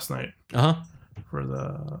War last night Uh huh.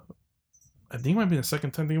 for I think it might be the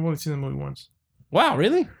second time. I think I've only seen the movie once. Wow,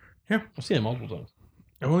 really? Yeah. I've seen it multiple times.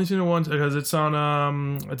 I've only seen it once because it's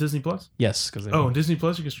on Disney Plus. Yes, because Oh, Disney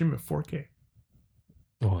Plus, you can stream it 4K.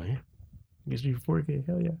 oh yeah. You can stream 4K.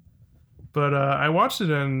 Hell yeah. But I watched it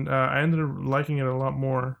and I ended up liking it a lot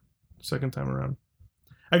more the second time around.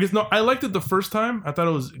 I guess, no, I liked it the first time. I thought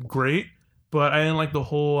it was great, but I didn't like the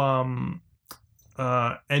whole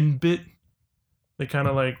end bit. They kind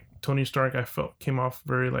of like Tony Stark, I felt came off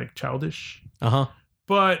very like childish. Uh huh.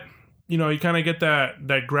 But, you know, you kind of get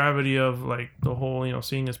that gravity of like the whole, you know,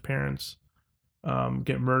 seeing his parents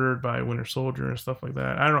get murdered by Winter Soldier and stuff like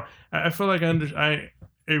that. I don't know. I feel like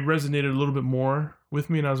it resonated a little bit more with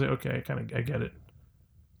me, and I was like, okay, I get it.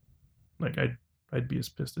 Like I'd be as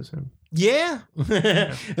pissed as him. Yeah.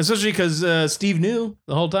 Especially because Steve knew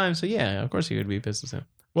the whole time. So yeah, of course he would be pissed at him.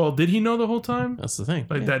 Well, did he know the whole time? That's the thing.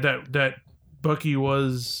 Like yeah. that Bucky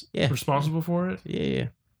was Yeah. responsible for it? Yeah.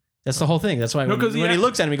 That's the whole thing. That's why No, when 'cause he he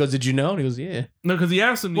looks at him, he goes, "Did you know?" And he goes, "Yeah." No, because he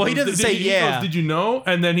asked him. Well, he goes, doesn't did- say he yeah. goes, did you know?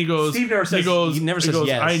 And then he goes. Steve never says. He never says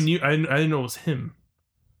yes. I didn't know it was him.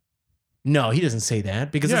 No, he doesn't say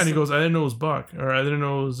that because Yeah, it's- and he goes, I didn't know it was Buck, or I didn't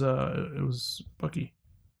know it was Bucky.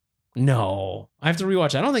 no. I have to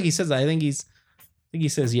rewatch. I don't think he says that. I think he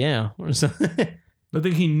says yeah or something. I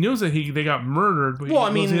think he knew that they got murdered, but Well, I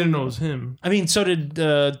he mean- didn't know it was him. I mean, so did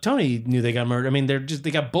Tony. Knew they got murdered. I mean,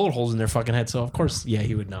 they got bullet holes in their fucking head. So of course, yeah,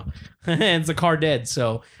 he would know. And it's a car dead.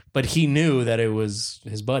 So, but he knew that it was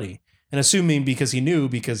his buddy, and assuming because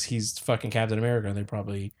he's fucking Captain America, they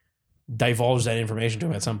probably divulged that information to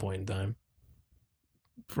him at some point in time.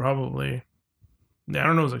 Probably. Yeah, I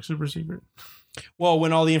don't know. It was like super secret. Well,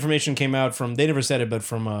 when all the information came out from, they never said it, but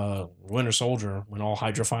from Winter Soldier, when all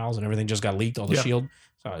Hydra files and everything just got leaked, all the Yeah. shield.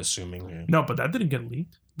 So I was assuming. Yeah. No, but that didn't get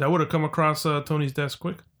leaked. That would have come across Tony's desk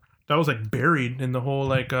quick. That was like buried in the whole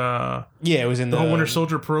like Yeah, it was in the whole Winter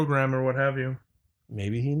Soldier program or what have you.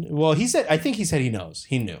 Maybe he. Well, he said. I think he said he knows.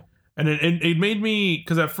 He knew. And it made me,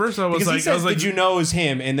 because at first I was Because like, he says, I was "Did you know it was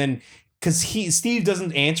him?" And then because Steve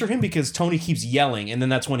doesn't answer him because Tony keeps yelling, and then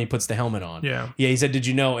that's when he puts the helmet on. Yeah, He said, "Did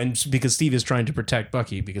you know?" And because Steve is trying to protect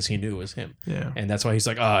Bucky because he knew it was him, yeah. and that's why he's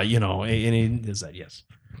like, you know, and he said yes.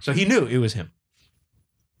 So he knew it was him.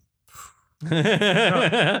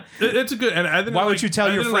 It's a good. And I didn't Why would like- you tell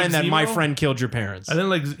I your didn't friend like that my Zemo. friend killed your parents? I didn't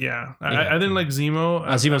like. Yeah, I didn't like Zemo.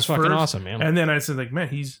 Zemo's at fucking first. awesome, man. And then I said like, man,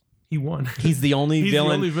 he won. He's the only He's the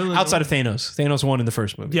villain only villain. outside of Thanos. Thanos won in the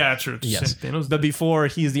first movie. Yeah, true. Yes. Thanos. But before,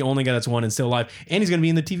 he's the only guy that's won and still alive. And he's going to be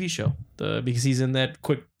in the TV show because he's in that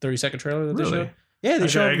quick 30-second trailer that they Really? showed. Yeah, they Okay,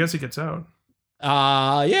 showed. I guess he gets out.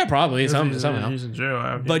 Yeah, probably. He's Somehow. in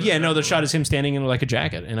jail. But yeah, no, the shot is him standing in like a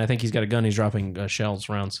jacket. And I think he's got a gun. He's dropping shells,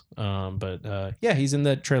 rounds. But yeah, he's in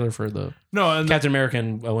that trailer for the No, and Captain America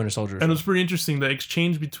and Winter Soldier. And it was pretty interesting the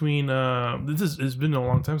exchange between it's been a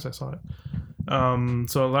long time since I saw it.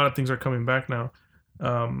 So a lot of things are coming back now.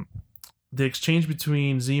 The exchange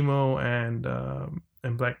between Zemo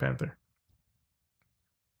and Black Panther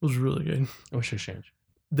was really good. What's your change?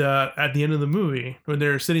 At the end of the movie when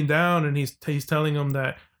they're sitting down and he's telling him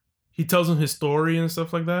that he tells him his story and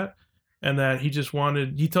stuff like that, and that he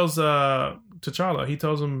tells T'Challa, he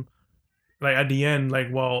tells him like at the end, like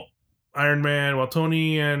while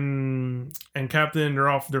Tony and Captain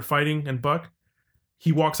they're fighting and Buck,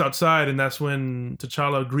 he walks outside and that's when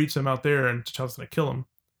T'Challa greets him out there and T'Challa's gonna kill him.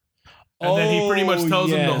 And then he pretty much tells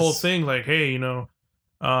him the whole thing, like, hey, you know,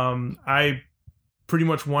 I pretty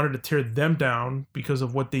much wanted to tear them down because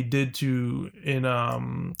of what they did in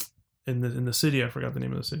the city. I forgot the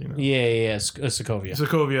name of the city now. Yeah, Sokovia.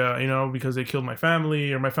 Sokovia, you know, because they killed my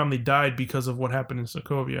family, or my family died because of what happened in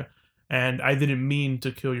Sokovia, and I didn't mean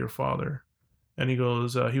to kill your father. And he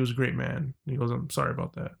goes, he was a great man. He goes, I'm sorry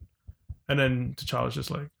about that. And then T'Challa's just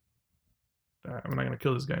like, I'm not gonna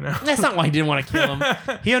kill this guy now. That's not why he didn't want to kill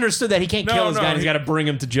him. He understood that he can't kill this guy. And he's got to bring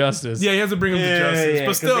him to justice. Yeah, he has to bring him to justice. But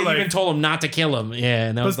 'cause still, they like, even told him not to kill him. Yeah,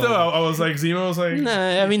 and that but was still, I was like, Zemo was like,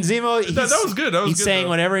 nah, I mean, Zemo. that was good. That was he's good, saying though.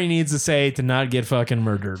 whatever he needs to say to not get fucking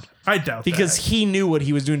murdered I doubt because that. he knew what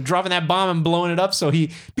he was doing, dropping that bomb and blowing it up. So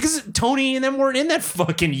because Tony and them weren't in that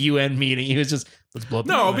fucking UN meeting. He was just let's blow up.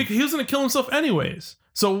 the No, UN. because he was gonna kill himself anyways.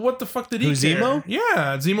 So what the fuck did he? Who, care? Zemo?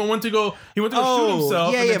 Yeah, Zemo went to go shoot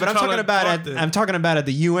himself. yeah, and yeah. then But I'm T'Challa talking about blocked it. I'm talking about at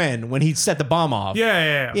the UN when he set the bomb off.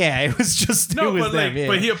 Yeah. Yeah, it was just No, it was but them. like, Yeah.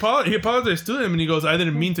 but he apologized to him, and he goes, "I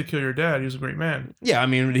didn't mean to kill your dad. He was a great man." Yeah, I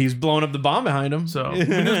mean, he's blowing up the bomb behind him. So I mean,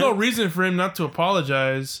 there's no reason for him not to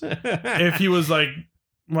apologize if he was like,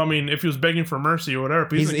 well, I mean, if he was begging for mercy or whatever.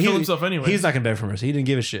 But he's gonna kill himself anyway. He's not gonna beg for mercy. He didn't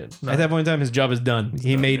give a shit. No. At that point in time, his job is done.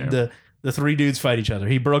 He done, made yeah. the three dudes fight each other.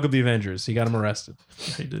 He broke up the Avengers. He got him arrested.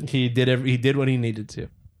 He did. He did what he needed to.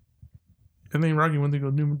 And then Rocky went to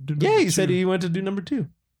go do Yeah, he two. said he went to do number 2.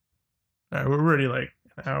 All right, we're already like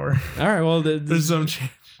an hour. All right, well, There's this some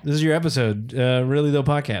change. is your episode. Really Though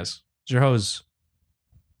Podcast. It's your host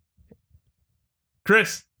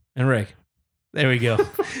Chris. and Rick. There we go.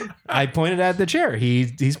 I pointed at the chair. He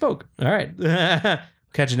spoke. All right.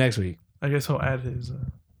 Catch you next week. I guess he'll add his.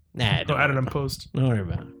 Nah, He'll don't add it worry in about post. it. Don't worry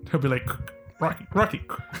about it. He'll be like, Rocky.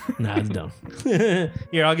 Nah, it's dumb.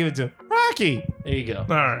 Here, I'll give it to him. Rocky. There you go. All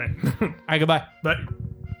right. All right, goodbye. Bye.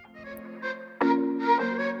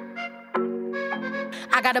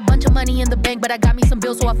 I got a bunch of money in the bank, but I got me some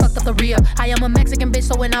bills, so I fucked up the rear. I am a Mexican bitch,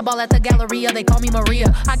 so when I ball at the Galleria, they call me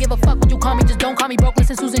Maria. I give a fuck what you call me, just don't call me broke.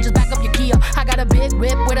 Listen, Susan, just back up your Kia. I got a big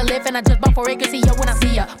whip with a lift, and I just bought 4 acres, y yo when I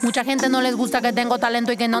see ya. Mucha gente no les gusta que tengo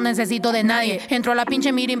talento y que no necesito de nadie. Entro a la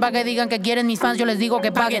pinche meeting pa' que digan que quieren mis fans, yo les digo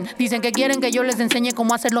que paguen. Dicen que quieren que yo les enseñe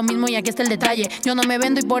cómo hacer lo mismo, y aquí está el detalle. Yo no me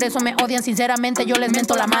vendo y por eso me odian, sinceramente yo les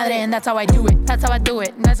mento la madre. And that's how I do it, that's how I do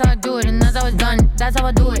it, that's how I do it, and that's how it's done. That's how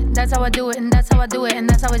I do it, that's how I do it, and that's how I do it, and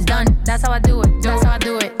that's how it's done. That's how I do it, that's how I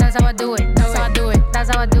do it, that's how I do it, that's how I do it, that's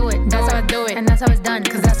how I do it, that's how I do it, and that's how it's done,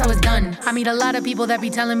 cause that's how it's done. I meet a lot of people that be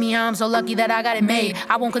telling me how I'm so lucky that I got it made.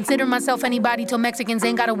 I won't consider myself anybody till Mexicans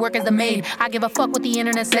ain't gotta work as the maid. I give a fuck what the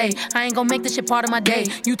internet say, I ain't gon' make this shit part of my day.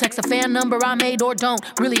 You text a fan number I made or don't,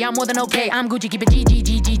 really I'm more than okay. I'm Gucci, keep it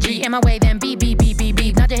G. In my way then beep.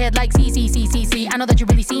 Nod your head like C. I know that you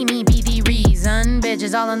really see me be the reason.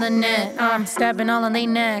 Bitches all on the net, stepping all on they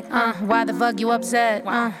neck. Why the fuck you upset?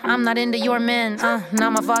 I'm not into your men.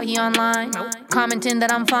 Not my fault he online, commenting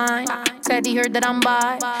that I'm fine. Said he heard that I'm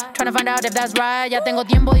bi, trying to find out if that's right. Ya tengo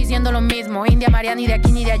tiempo diciendo lo mismo. India María ni de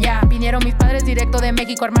aquí ni de allá. Vinieron mis padres directo de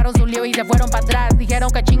México, armaron su lío y se fueron para atrás. Dijeron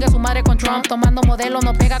que chingue su madre con Trump, tomando modelo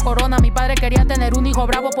no pega corona. Mi padre quería tener un hijo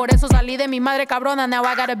bravo, por eso salí de mi madre cabrona. Now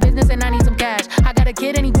I got a business and I need some cash. I got a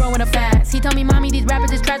kid and he growing up fast. He tell me, mommy, these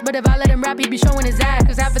rappers is trash, but if I let him rap, he be showing his ass.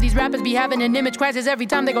 Cause half of these rappers be having an image crisis every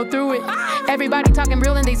time they go through it. Everybody talking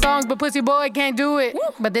real in they songs, but pussy boy can't do it.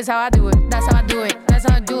 But this how I do it, that's how I do it, that's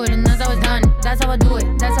how I do it, and that's how it's done. That's how I do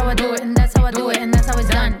it, that's how I do it, and that's how I do it, and that's how it's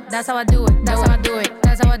done. That's how I do it, that's how I do it,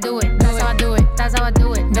 that's how I do it, that's how I do it, that's how I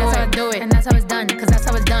do it, that's how I do it, and that's how it's done, cause that's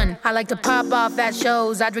how it's done. I like to pop off at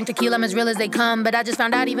shows, I drink tequila, I'm as real as they come, but I just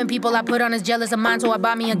found out even people I put on is jealous of mine, so I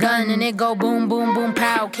bought me a gun, and it go boom, boom, boom,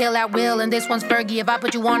 pow, kill at will, and this one's Fergie. If I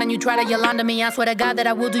put you on and you try to Yolanda me, I swear to God that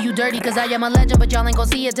I will do you dirty, cause I am a legend, but y'all ain't gon'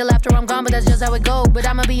 see it till after I'm gone, but that's just how it go. But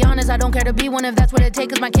I'ma be honest, I don't care to be one if that's what it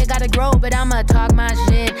takes, cause my kid gotta grow, but I'ma talk my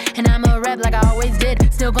shit, and I'ma rap like I always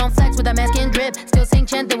did. Still gon' flex with that mask and drip, still sing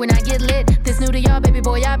chant when I get lit. This new to y'all, baby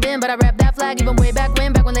boy, I've been, but I rap that flag even way back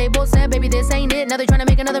when they both said, baby, this ain't it. Now they tryna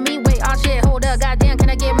make another me. Wait, oh shit, hold up, goddamn, can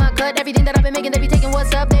I get my cut? Everything that I've been making, they be taking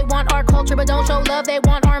what's up. They want our culture, but don't show love. They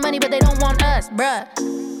want our money, but they don't want us, bruh.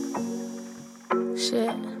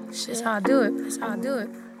 Shit, that's how I do it. That's how I do it.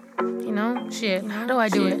 You know, shit. How do I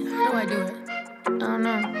do it? How do I do it? I don't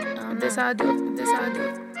know. This how I do it. This how I do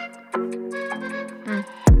it.